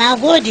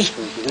nagode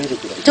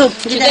to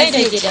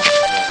gida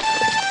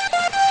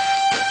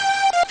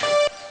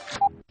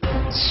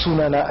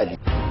Sunana Ali.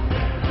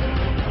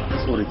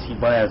 Tsoraci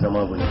baya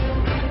zama bane.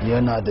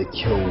 Yana da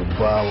kyau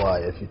bawa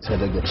ya fita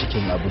daga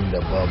cikin abin da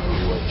babu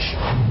ruwan shi.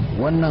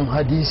 Wannan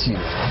hadisi ne.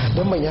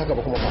 Don ban yi haka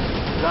ba kuma ba.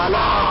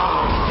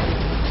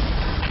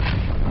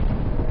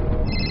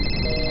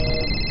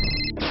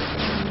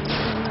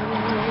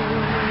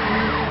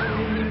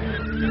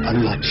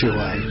 Allah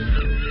cewa yi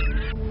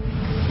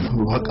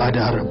wa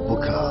qada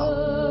rabbuka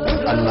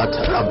Allah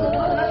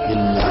ta'budu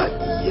illa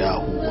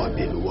iyyahu wa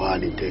bil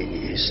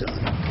walidayni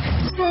ihsana.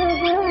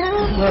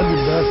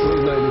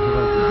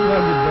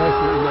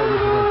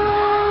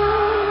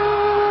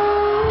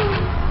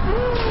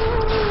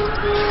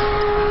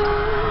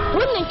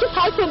 Wannan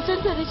kika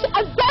cancanta da shi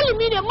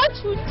azzalimi ne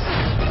macuci.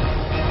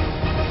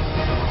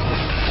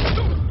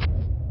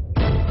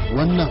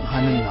 Wannan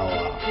hannun nawa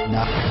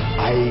na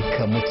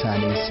aika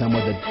mutane sama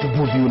da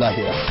 2000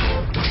 lahira.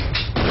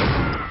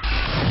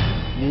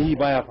 Ni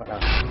baya faɗa.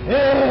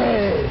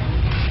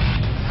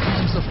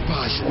 Crimes of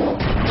passion,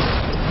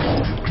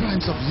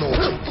 crimes of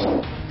logic,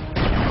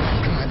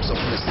 crimes of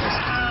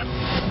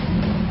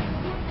necessity.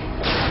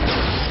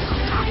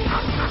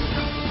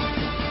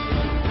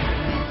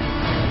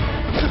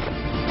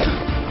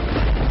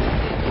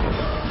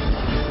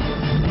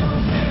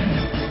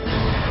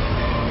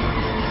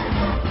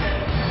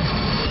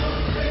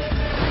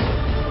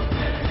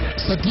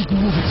 Sadiq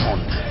moving on,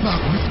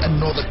 back with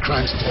another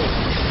crime story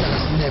that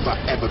has never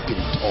ever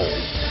been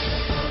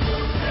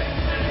told.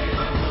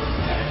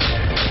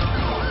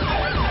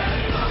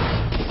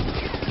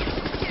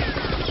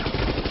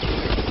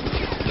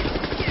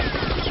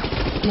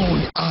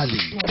 Don Ali.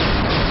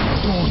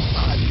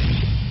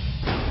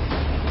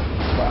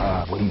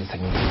 Ba wani da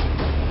sanyi.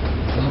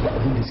 Babu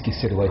abin da suke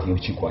sayarwa da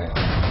yauci kwaya.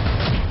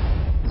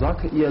 Za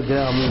ka iya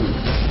gaya mun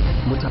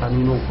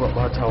mutane nawa kuka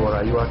bata wa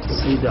rayuwa ta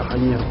sai da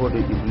hanyar hoda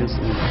iblis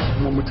ne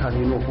kuma mutane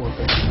nawa kuka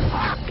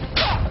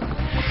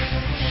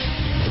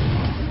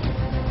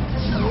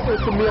kai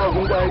sun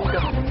miyagun bayan da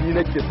ni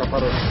nake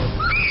safarar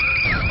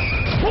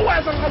kowa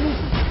ya san hannu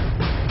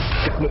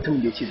duk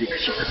mutum da ya ce zai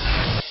kashe ka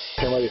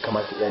kai ma bai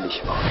kamata ya da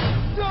shi ba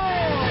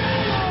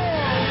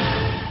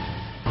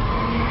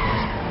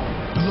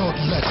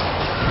Bloodletting,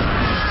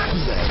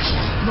 pillage,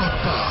 not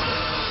bad,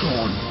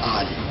 Don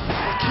Ali.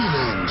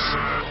 Killings,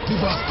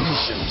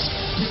 devastations,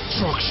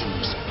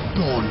 destructions,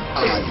 Don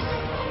Ali.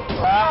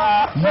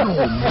 No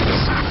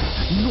mercy,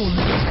 no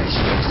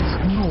limitations,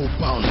 no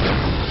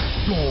boundaries,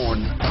 Don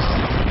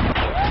Ali.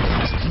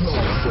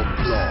 Blood for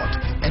blood,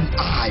 an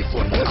eye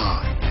for an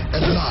eye, a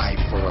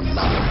life for a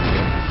life,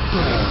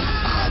 Don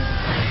Ali.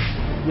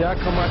 Ya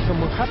kamata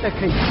mu haɗa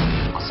kai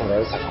a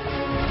saurari sakamako.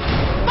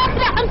 Ba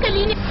da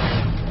hankali ne.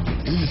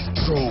 He's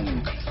strong,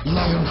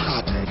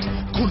 lion-hearted,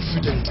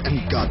 confident and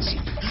gutsy.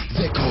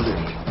 They call him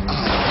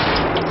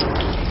Iron.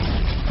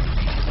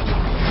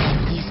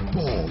 He's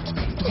bold,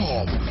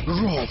 tough,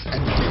 rough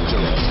and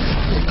dangerous.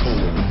 They call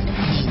him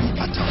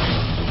Matar.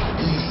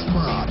 He's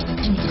smart,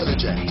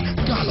 intelligent,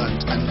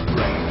 gallant and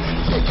brave.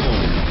 They call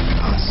him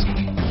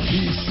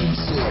He's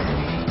sincere,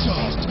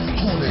 just,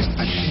 honest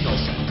and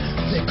innocent.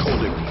 They call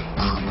him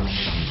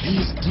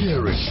He's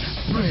daring,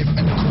 brave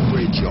and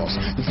courageous.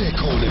 They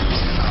call him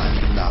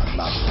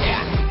Sanala.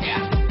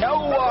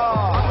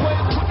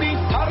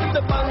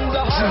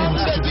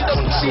 Dreams to be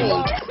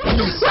controlled,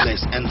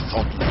 restless and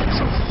thoughtless.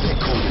 They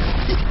call him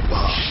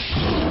Iqbal.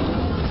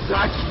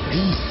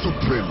 He's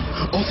supreme,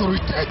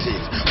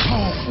 authoritative,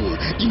 powerful,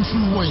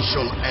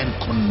 influential and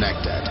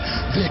connected.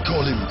 They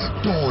call him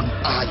Don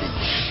Ali,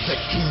 the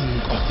king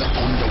of the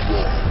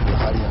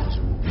underworld.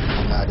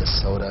 Ina da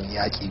sauran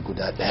yaƙi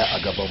guda ɗaya a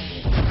gabanmu.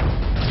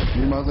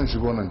 Ni ma zan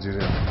shigo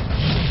Najeriya.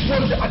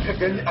 Wanda aka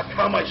gani a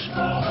kama shi.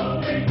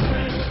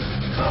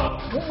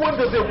 Duk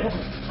wanda zai gudu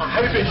a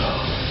harbe shi.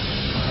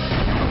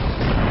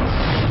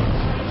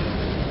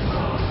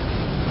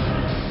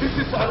 This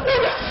is an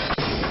order.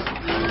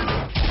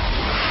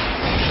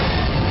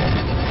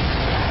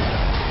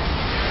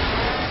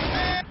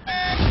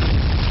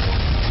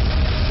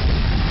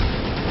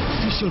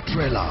 Official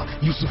trailer,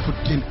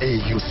 Yusufuddin A.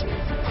 Yusuf.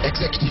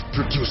 Executive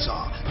producer,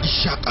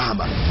 Ishaq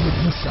Ahmad.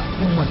 Producer,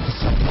 Umar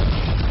Isabel.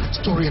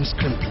 Story and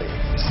screenplay,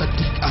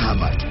 Sadiq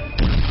Ahmad.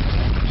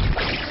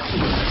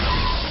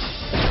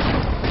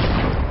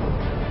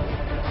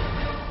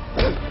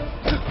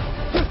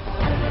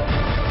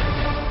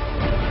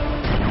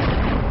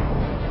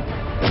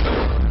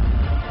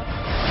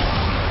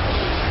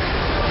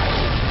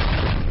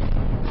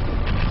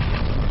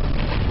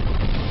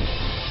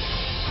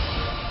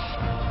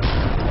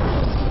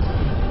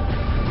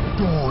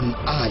 Don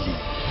Ali,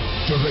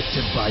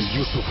 directed by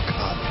Yusuf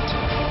Khalid.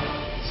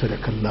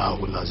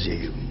 Sadakallahu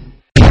Lazim.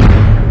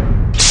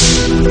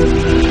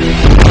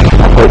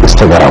 Akwai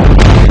Instagram,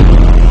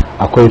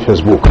 akwai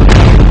Facebook,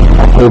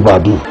 akwai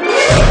Badu,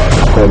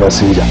 akwai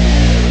Messenger.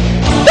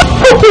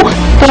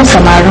 Kan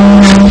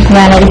samarin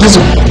yanar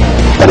gizo.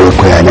 Ɗare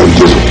ko yanar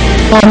gizo.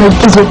 Yanar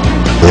gizo.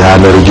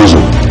 Yanar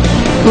gizo.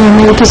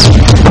 Yanar gizo.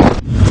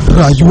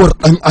 Rayuwar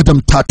ɗan adam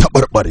ta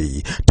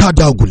taɓarɓare, ta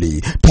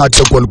dagule, ta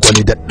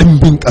jagwalgwale da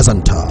ɗimbin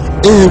ƙazanta.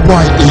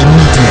 AYA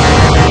Media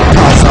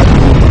ta zaɓi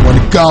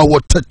wani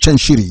gawataccen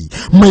shiri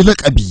mai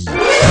laƙabi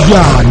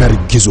yanar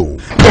gizo.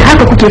 Da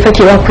haka kuke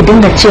fakewa ku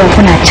dinga cewa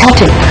kuna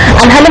chatting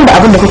alhalin ba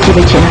abin da kuke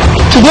ba kenan.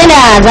 Ki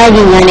daina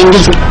zagin yanar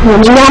gizo.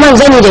 Domin ya man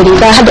zani da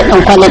riga har da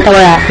ɗan kwalin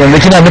ɗaura. Yanzu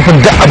kina nufin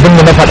duk abin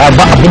da na faɗa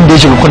ba abin da ya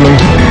shiga kunnen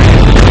ki.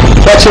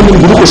 Ta ce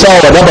min gudu ku sa wa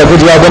da ba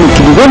gajiya bane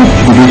ki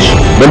dubi ki.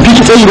 Ban fi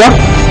ki tsayi ba?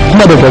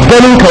 Kuma da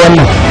gaggarin ka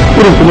wannan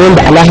irin kuma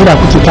yadda a lahira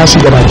kuke tashi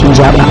da bakin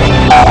jaba.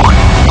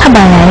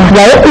 Haba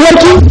yaya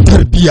uwarki.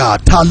 Tarbiya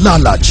ta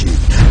lalace,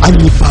 an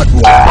yi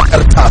faduwa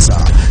bakar tasa,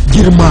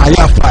 girma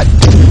ya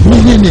faɗi.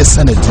 Menene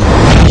sanadi?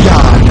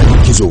 Yanar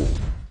gizo.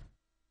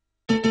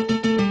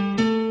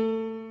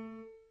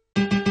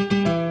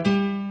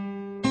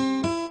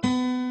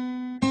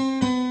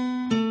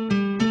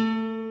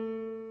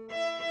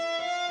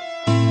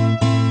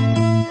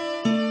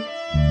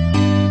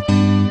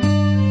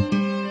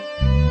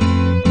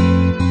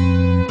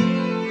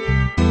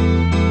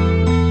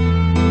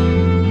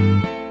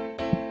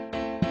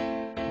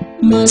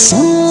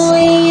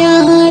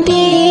 Masoya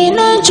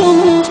daina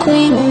jin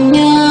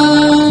kunya,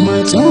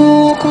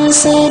 matso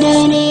kusa da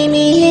ni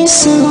mai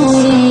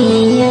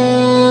soyayya.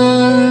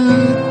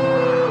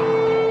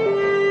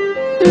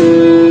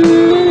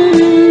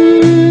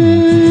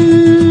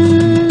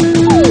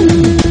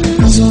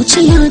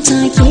 Zuciyata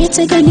ke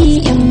ta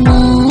gani yan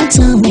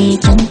mata mai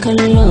kyan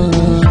kallo,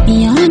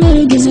 yanar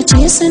gizo ce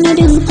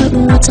sanadin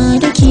haɗuwata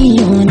da ke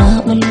yau na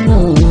ɓallo,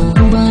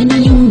 ba ni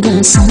yin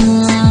gasa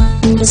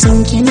da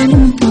sauke na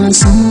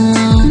numfasa.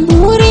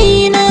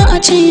 Burina a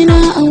ce na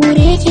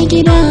aure ki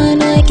gida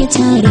na ki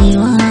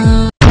tarewa.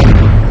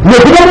 Me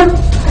gidan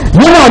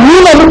yana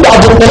nuna miki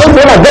abokanan sa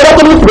yana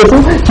gabatar miki da su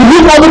ki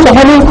miƙa miki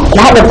hannu ki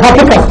haɗa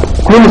tafuka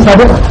ku ko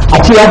misali a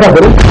ce ya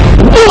gagare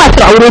in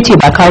matar aure ce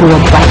ba karuwa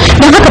ba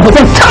don haka ba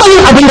zan taɓa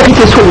yin abin da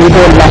kake so in yi ba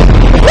wallahi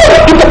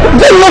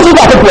zan yi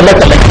zuwa ta kuwa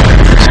lakala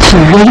to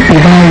wai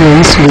uba ya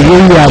yi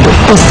soyayya da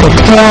kusa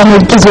ta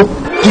yanar gizo.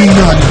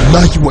 Inna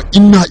lillahi wa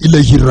inna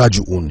ilaihi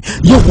raji'un.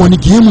 Yau wani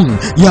gemun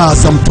ya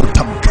zamto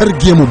tamkar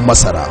gemun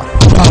masara.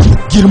 Babu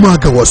girma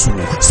ga wasu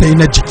sai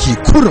na jiki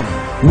kurum.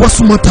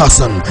 Wasu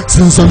matasan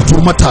sun zanto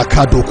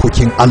mataka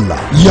dokokin Allah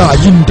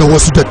yayin da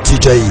wasu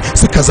dattijai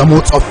suka zamo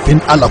tsoffin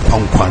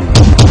alakwankwan.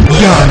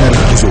 Yanar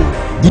gizo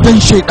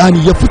idan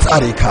shaidani ya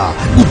fitsare ka,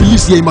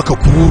 iblis ya yi maka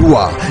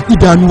kururuwa,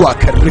 idanuwa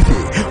kan rufe,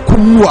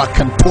 kunnuwa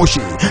kan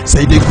toshe,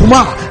 sai dai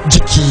kuma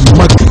jiki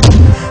maka.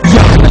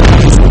 Yanar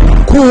gizo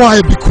kowa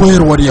ya bi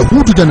koyarwar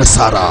Yahudu da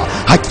Nasara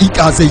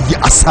hakika zai yi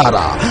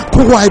asara.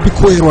 Kowa ya bi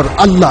koyarwar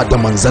Allah da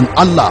manzan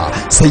Allah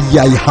sai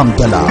ya yi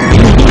hamdala.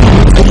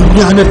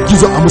 Yanar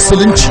gizo a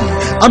musulunci,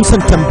 amsan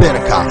tambayar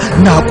ka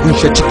na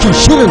kunshe cikin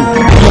shirin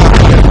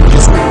yanar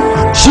gizo.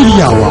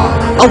 Shiryawa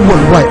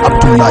Awwal Y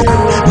Abdullahi,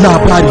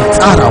 labari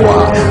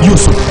tsarawa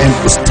Yusuf M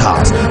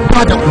Ustaz,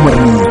 bada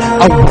umarni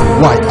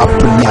Awwal Y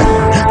Abdullahi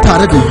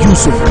tare da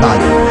Yusuf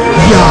Kale.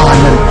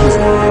 Yanar gizo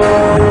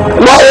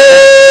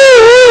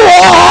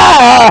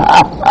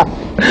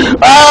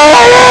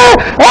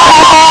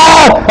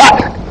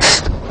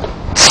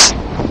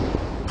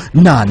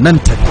na nan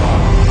tafi.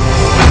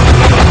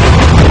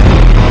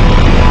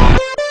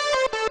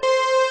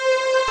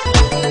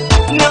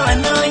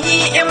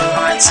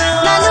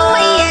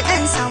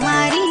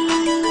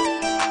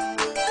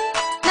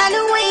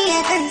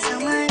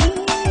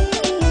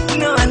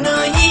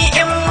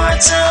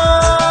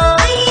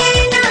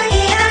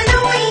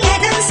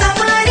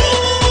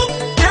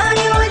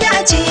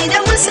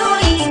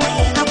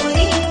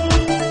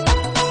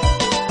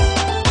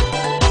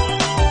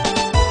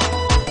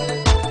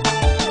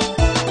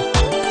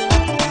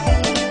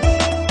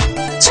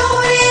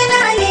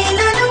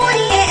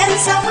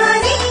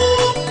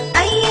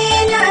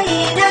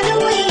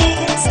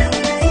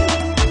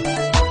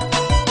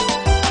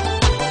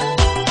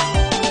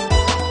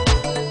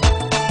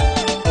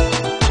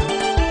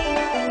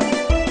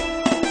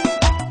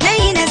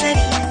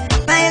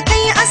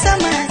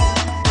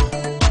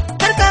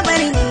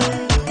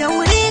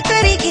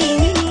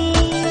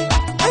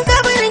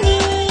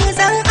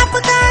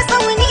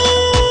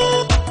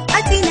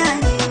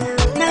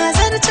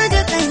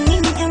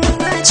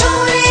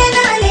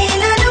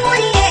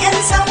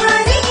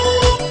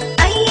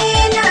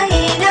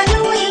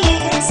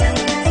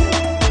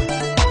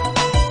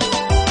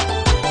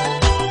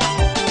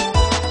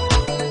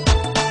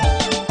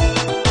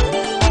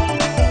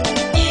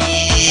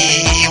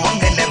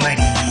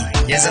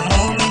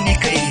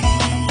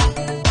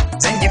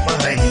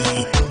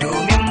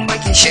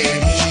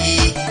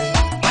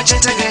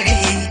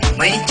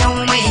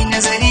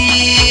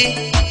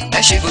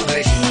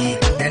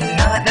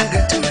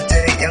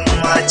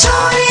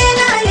 Matar